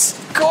 Gorbs!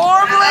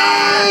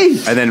 Gormley!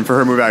 And then for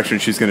her move action,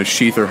 she's going to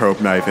sheath her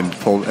hope knife and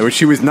pull, which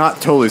she was not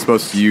totally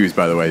supposed to use,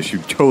 by the way. She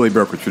totally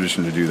broke with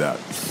tradition to do that.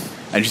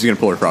 And she's going to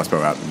pull her crossbow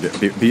out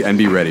and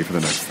be ready for the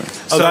next thing.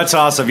 Oh, that's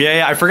awesome.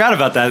 Yeah, I forgot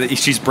about that.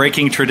 She's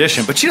breaking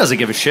tradition, but she doesn't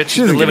give a shit.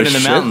 She's doesn't been living give in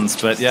a the shit.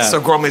 mountains, but yeah.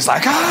 So Gormley's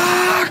like,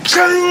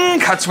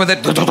 cuts with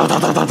it,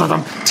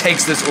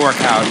 takes this orc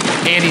out,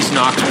 and he's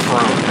knocked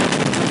prone.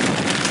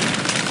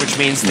 Which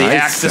means the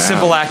Nice sound.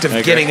 simple act of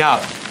getting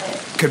up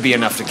could be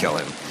enough to kill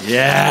him.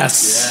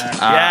 yes.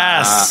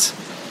 Yes.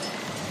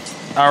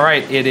 All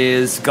right, it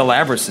is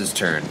Galabras'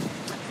 turn.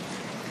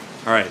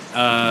 all right,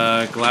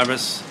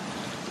 Galabras.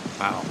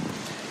 Wow.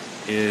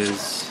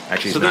 Is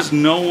Actually, so. he's There's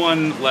not. no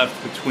one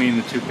left between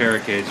the 2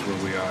 barricades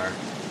where we are.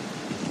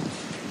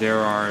 There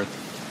are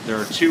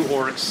 2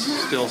 orcs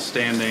still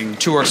standing.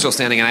 2 orcs still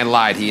standing, and I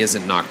lied. He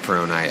isn't knocked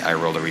prone. I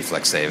rolled a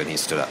reflex save, and he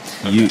stood up.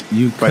 You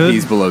But could,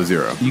 he's below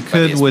 0. you But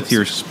could he's with below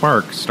your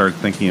spark, start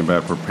thinking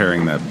about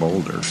preparing that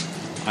boulder.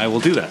 I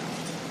will do that.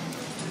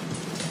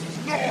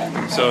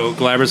 So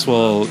Galabras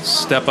will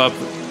step up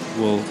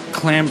will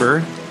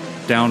clamber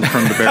down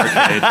from the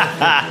barricade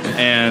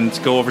and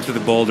go over to the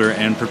boulder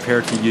and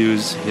prepare to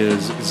use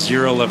his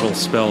 0-level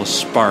spell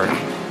Spark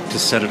to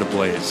set it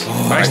ablaze.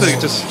 Actually,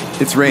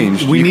 it's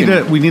ranged. We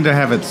need to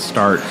have it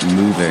start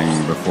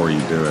moving before you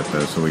do it,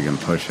 though, so we can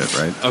push it,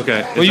 right?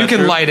 Okay. Well, you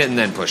can light it and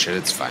then push it.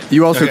 It's fine.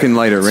 You also can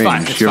light at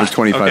range. It's You have a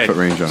fine. 25-foot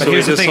range on But it.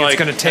 here's the just thing, like,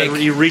 it's going to take...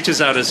 He reaches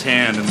out his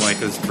hand and like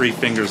his 3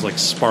 fingers like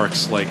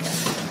sparks like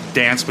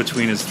dance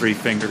between his 3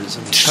 fingers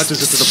and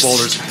touches it to the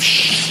boulders.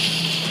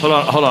 Hold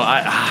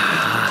on.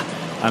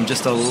 I'm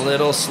just a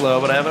little slow,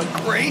 but I have a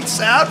great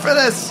sound for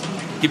this.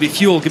 Give me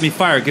fuel, give me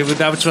fire, give me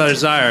that which I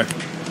desire.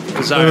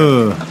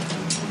 Yeah,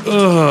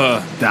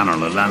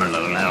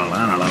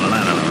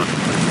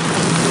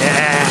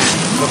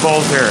 the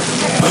boulder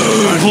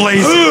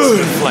blazes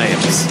with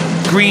flames.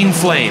 Green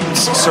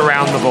flames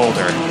surround the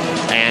boulder.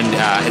 And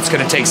it's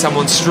going to take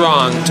someone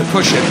strong to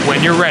push it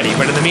when you're ready.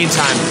 But in the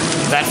meantime,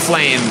 that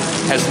flame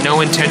has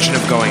no intention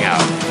of going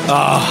out.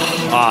 Oh,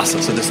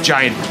 awesome. So this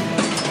giant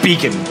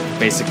beacon,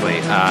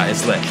 basically,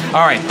 is lit.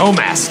 All right,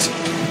 Omast.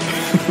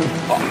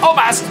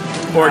 Omast!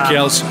 Orc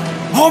yells,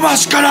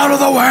 Omast, get out of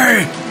the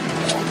way!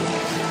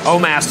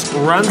 Omast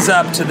runs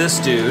up to this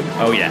dude.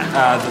 Oh,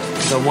 yeah.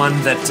 The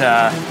one that...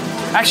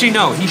 actually,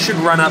 no, he should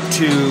run up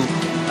to...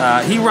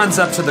 he runs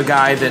up to the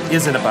guy that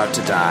isn't about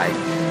to die.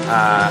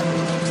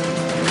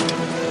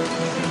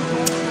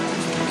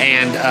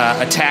 And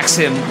attacks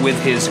him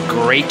with his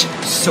great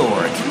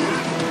sword.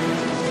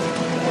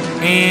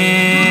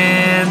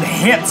 And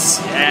hits.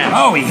 Yeah.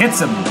 Oh, he hits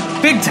him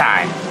big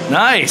time.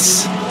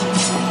 Nice.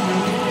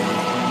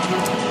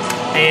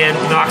 And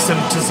knocks him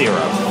to 0.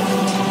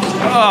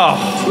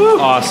 Oh,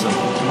 awesome.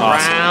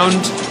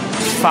 Round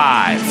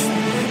 5.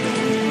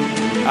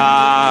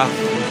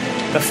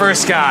 The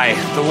first guy,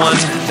 the one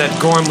that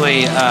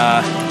Gormley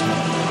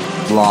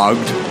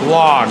Logged.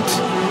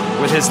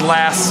 with his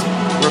last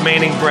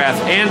remaining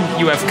breath, and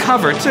you have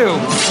cover too.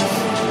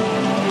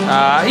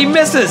 He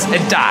misses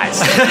and dies.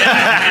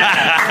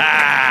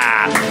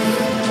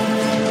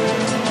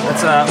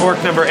 That's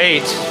orc number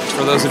 8,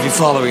 for those of you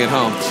following at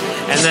home.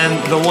 And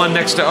then the one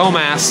next to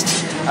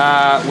Omast,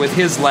 with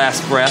his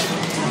last breath,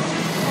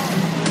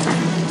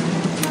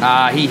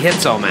 he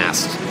hits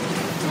Omast.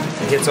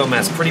 He hits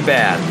Omast pretty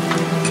bad.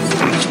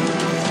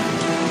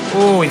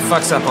 Oh, he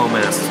fucks up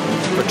Omast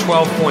for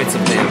 12 points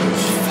of damage.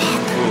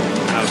 Fuck.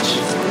 Ooh, ouch.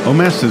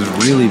 Omast has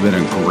really been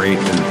a great,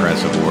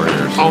 impressive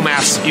warrior.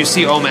 Omast, you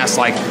see Omast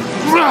like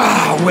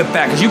whip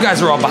back, because you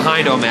guys are all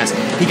behind Omast.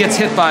 He gets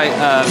hit by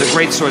the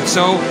greatsword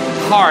so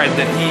hard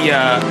that he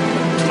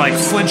like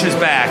flinches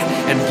back,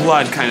 and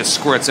blood kind of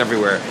squirts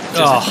everywhere.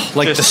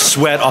 The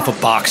sweat off a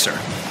boxer.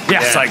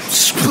 Yes, like,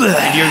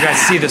 and you guys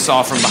see this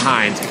all from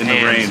behind In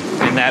the rain.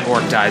 and that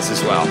orc dies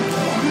as well.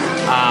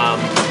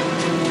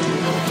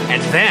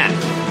 And then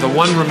the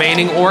one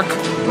remaining orc,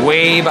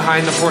 way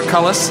behind the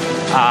portcullis,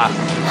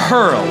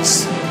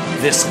 hurls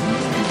this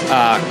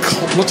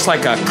looks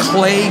like a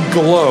clay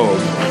globe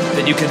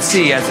that you can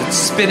see as it's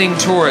spinning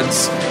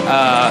towards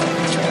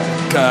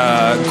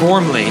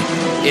Gormley.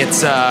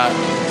 It's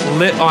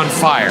lit on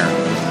fire.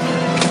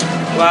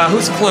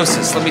 Who's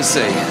closest? Let me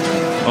see.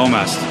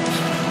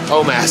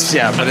 Omast,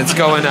 yeah, but it's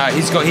going.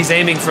 He's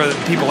aiming for the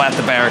people at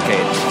the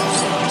barricade.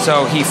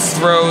 So he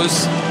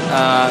throws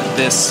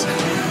this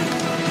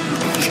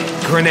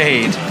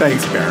grenade.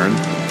 Thanks, Baron.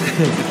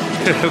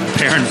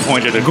 Baron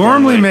pointed at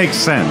Gormley makes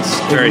sense.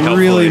 Very it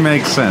helpfully. really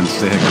makes sense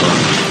to hit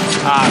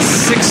Gormley.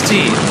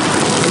 16.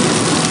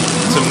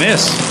 It's a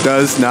miss.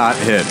 Does not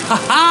hit.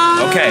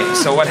 Okay,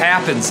 so what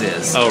happens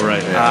is... Oh,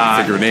 right. Yeah,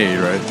 it's a grenade,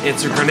 right?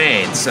 It's a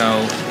grenade,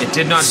 so it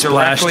did not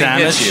Splash directly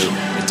damage? hit you.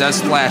 It does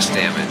splash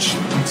damage.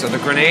 So the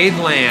grenade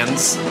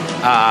lands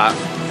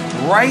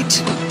right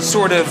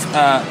sort of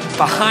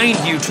behind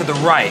you to the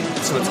right.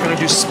 So it's going to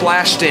do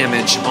splash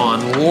damage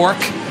on Lork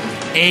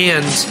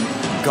and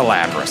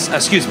Galabras.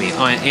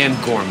 And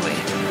Gormley.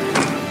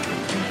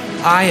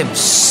 I am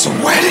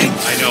sweating.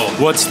 I know.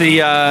 What's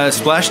the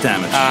splash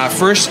damage?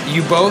 First,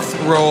 you both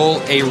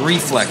roll a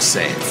reflex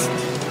save.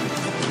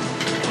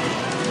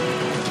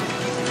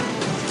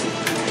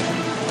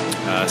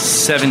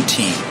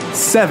 17.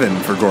 7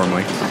 for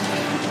Gormley.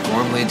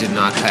 Gormley did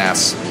not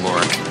pass.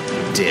 Lork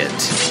did.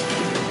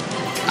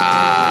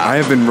 I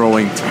have been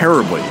rolling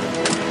terribly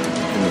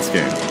in this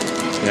game.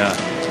 Yeah.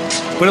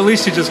 But at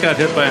least you just got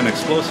hit by an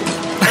explosive.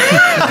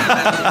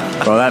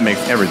 Well, that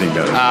makes everything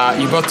better.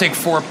 You both take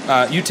 4.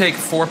 You take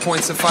 4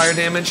 points of fire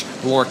damage.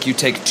 Lork, you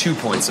take 2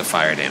 points of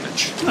fire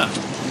damage.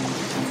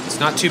 It's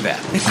not too bad.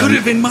 It could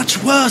have been much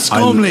worse,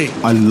 Gormley.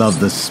 I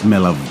love the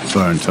smell of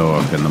burnt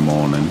orc in the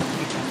morning.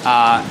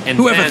 And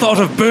Whoever then, thought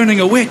of burning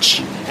a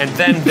witch? And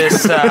then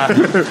this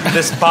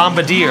this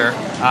bombardier,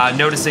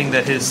 noticing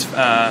that his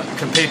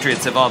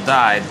compatriots have all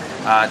died,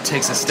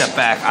 takes a step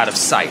back out of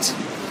sight.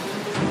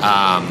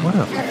 What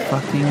a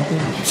fucking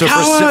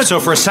bitch. So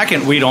for a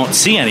second, we don't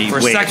see any For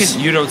a waves. second,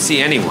 you don't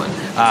see anyone.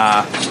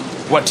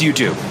 What do you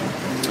do?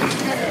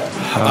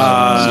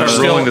 Start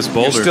rolling this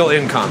boulder. You're still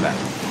in combat.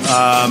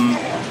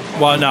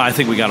 Well, no, I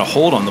think we got a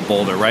hold on the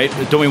boulder, right?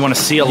 Don't we want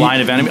to see a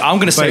line of enemy? I'm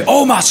going to say,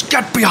 Omas,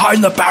 get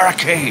behind the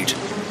barricade.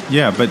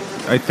 Yeah, but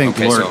I think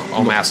Okay, Lork, so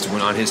Omast,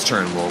 when on his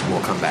turn,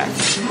 we'll come back.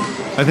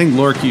 I think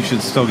Lork, you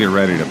should still get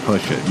ready to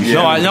push it. You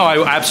No,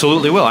 I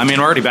absolutely will. I mean,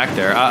 we're already back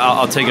there.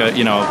 I'll take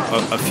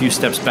a few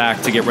steps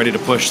back to get ready to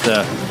push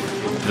the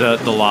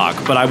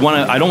log. But I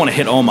don't want to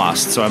hit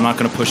Omast, so I'm not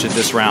going to push it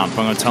this round.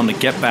 But I'm going to tell him to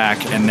get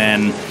back, and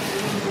then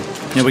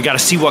we got to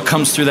see what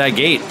comes through that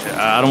gate.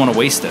 I don't want to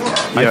waste it.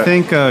 I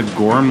think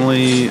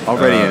Gormley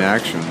already in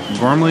action.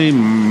 Gormley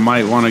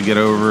might want to get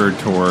over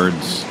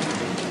towards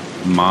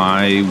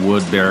my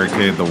wood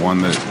barricade, the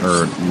one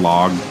or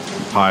log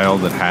pile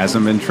that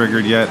hasn't been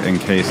triggered yet, in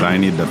case I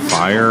need to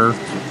fire,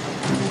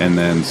 and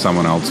then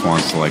someone else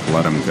wants to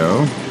let him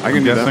go.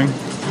 I'm guessing.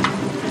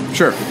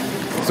 Sure.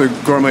 So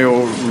Gormley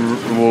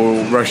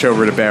will rush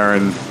over to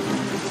Baron,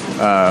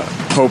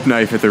 Hope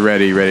Knife at the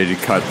ready to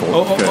cut.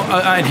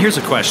 And here's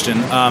a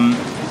question.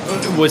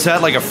 Was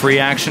that like a free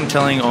action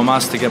telling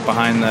Omas to get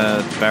behind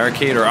the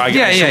barricade? Or I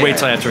should wait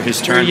till after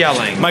his turn? You're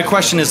yelling. My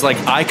question is,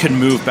 I could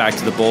move back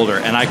to the boulder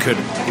and I could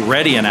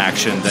ready an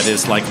action that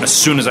is as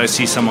soon as I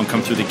see someone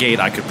come through the gate,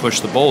 I could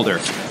push the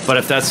boulder.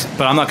 But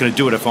I'm not going to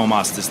do it if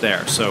Omas is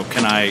there. So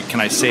can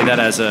I say that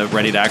as a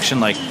ready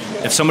action?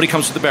 If somebody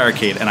comes to the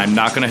barricade and I'm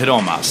not going to hit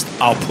Omast,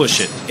 I'll push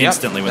it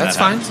instantly when that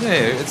happens. That's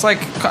fine. Yeah, it's like,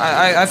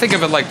 I think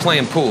of it like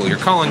playing pool. You're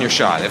calling your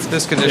shot. If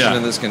this condition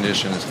and this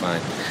condition is fine.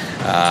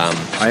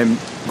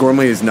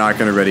 Gormley is not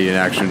going to ready an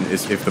action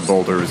if the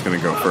boulder is going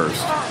to go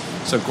first.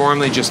 So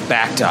Gormley just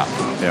backed up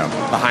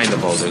behind the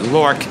boulder.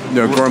 Lork.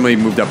 No, Gormley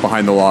moved up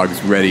behind the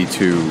logs, ready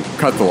to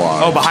cut the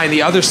logs. Oh, behind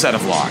the other set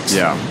of logs.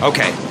 Yeah.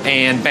 Okay.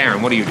 And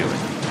Baron, what are you doing?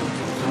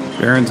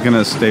 Baron's going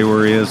to stay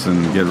where he is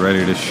and get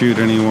ready to shoot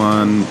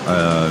anyone.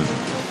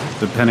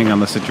 Depending on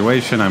the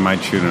situation, I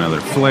might shoot another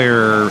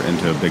flare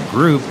into a big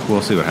group.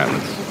 We'll see what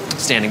happens.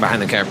 Standing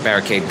behind the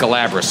barricade.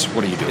 Galabras,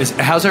 what are you doing?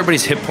 How's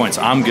everybody's hit points?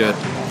 I'm good.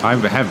 I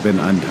have been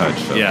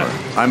untouched so far.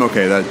 I'm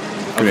okay. That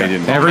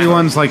Canadian.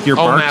 Everyone's your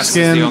bark Omas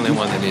skin. is the only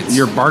one that needs.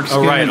 Your bark skin.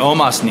 Oh, right.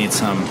 Omas needs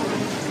some.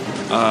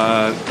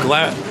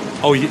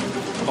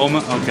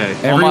 Okay.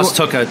 Omas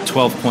took a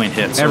 12-point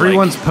hit. So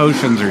everyone's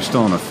potions are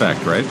still in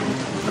effect, right?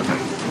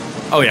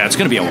 Oh, yeah. It's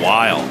going to be a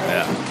while.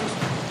 Yeah.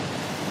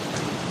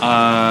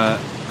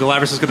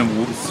 Galabras is going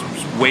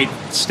to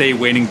stay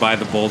waiting by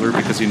the boulder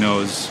because he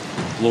knows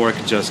Lork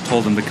just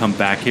told him to come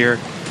back here.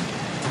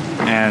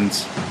 And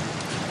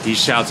he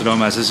shouts at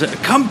Omas,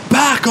 "Come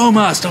back,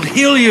 Omas! I'll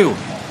heal you!"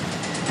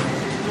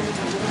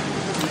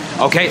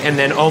 Okay, and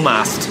then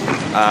Omast,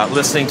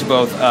 listening to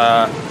both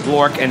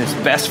Lork and his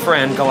best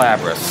friend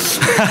Galabras,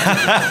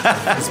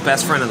 his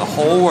best friend in the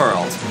whole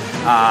world,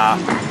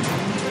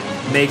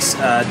 makes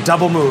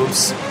double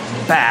moves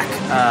back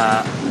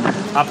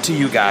up to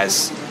you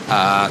guys.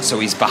 So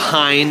he's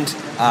behind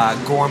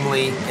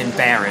Gormley and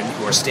Baron,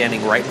 who are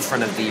standing right in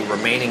front of the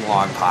remaining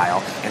log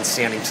pile, and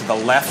standing to the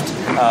left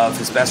of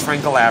his best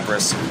friend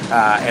Galabras,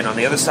 and on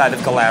the other side of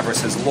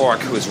Galabras is Lork,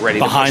 who is ready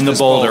behind to the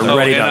boulder,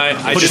 ready to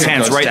put his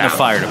hands right down. in the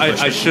fire to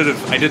push I should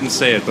have. I didn't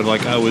say it, but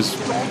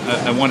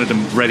I wanted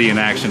him ready in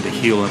action to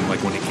heal him,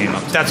 when he came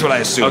up. That's what I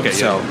assumed.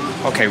 Okay,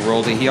 okay,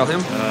 roll to heal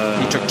him.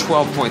 He took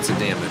 12 points of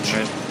damage.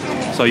 Right.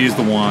 So I used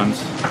the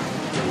wands.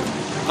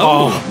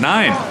 Oh,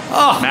 9.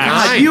 Oh,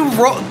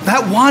 God,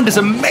 that wand is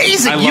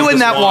amazing. You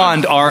and that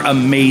wand are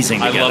amazing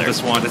together. I love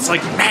this wand. It's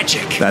like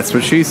magic. That's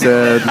what she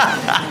said.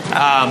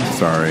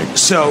 Sorry.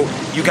 So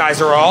you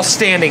guys are all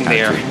standing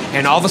there,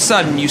 and all of a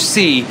sudden you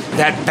see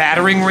that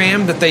battering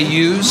ram that they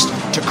used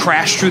to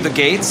crash through the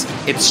gates.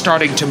 It's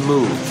starting to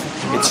move.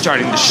 It's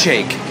starting to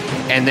shake.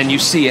 And then you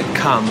see it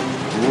come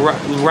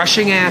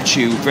rushing at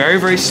you very,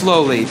 very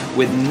slowly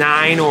with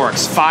 9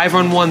 orcs, 5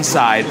 on one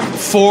side,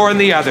 4 on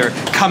the other,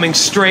 coming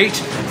straight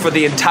for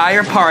the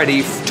entire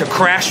party to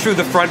crash through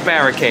the front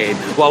barricade,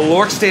 while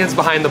Lork stands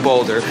behind the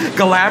boulder,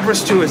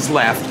 Galabras to his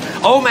left,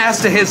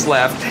 Omas to his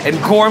left, and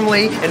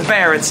Gormley and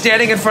Baron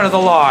standing in front of the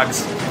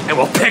logs. And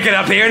we'll pick it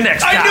up here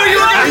next time. I knew you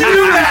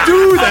were going to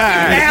do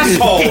that!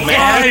 Asshole,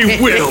 man! I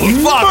will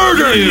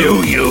murder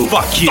you, you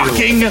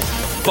fucking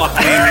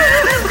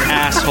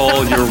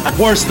asshole. You're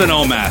worse than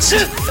Omas.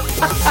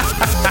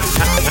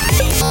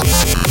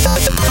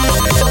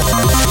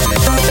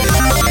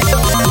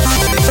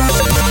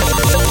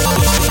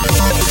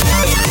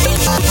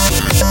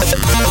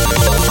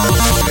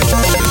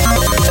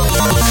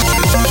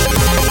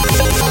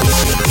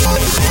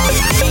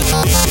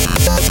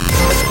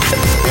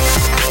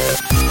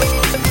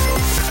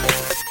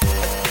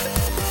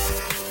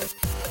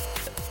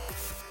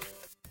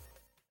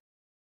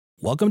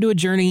 Welcome to a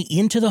journey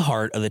into the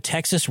heart of the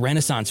Texas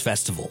Renaissance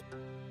Festival,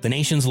 the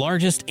nation's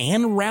largest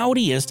and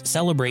rowdiest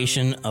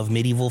celebration of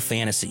medieval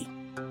fantasy.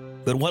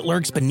 But what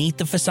lurks beneath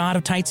the facade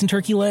of tights and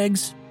turkey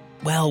legs?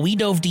 Well, we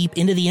dove deep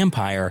into the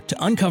empire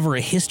to uncover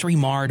a history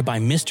marred by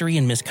mystery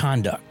and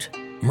misconduct,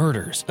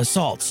 murders,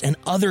 assaults, and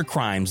other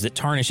crimes that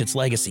tarnish its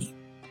legacy.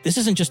 This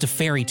isn't just a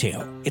fairy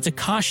tale, it's a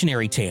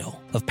cautionary tale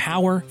of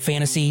power,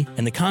 fantasy,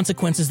 and the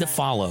consequences that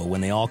follow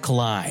when they all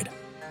collide.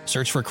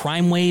 Search for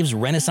Crime Waves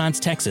Renaissance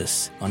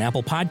Texas on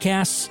Apple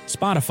Podcasts,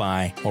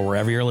 Spotify, or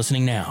wherever you're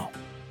listening now.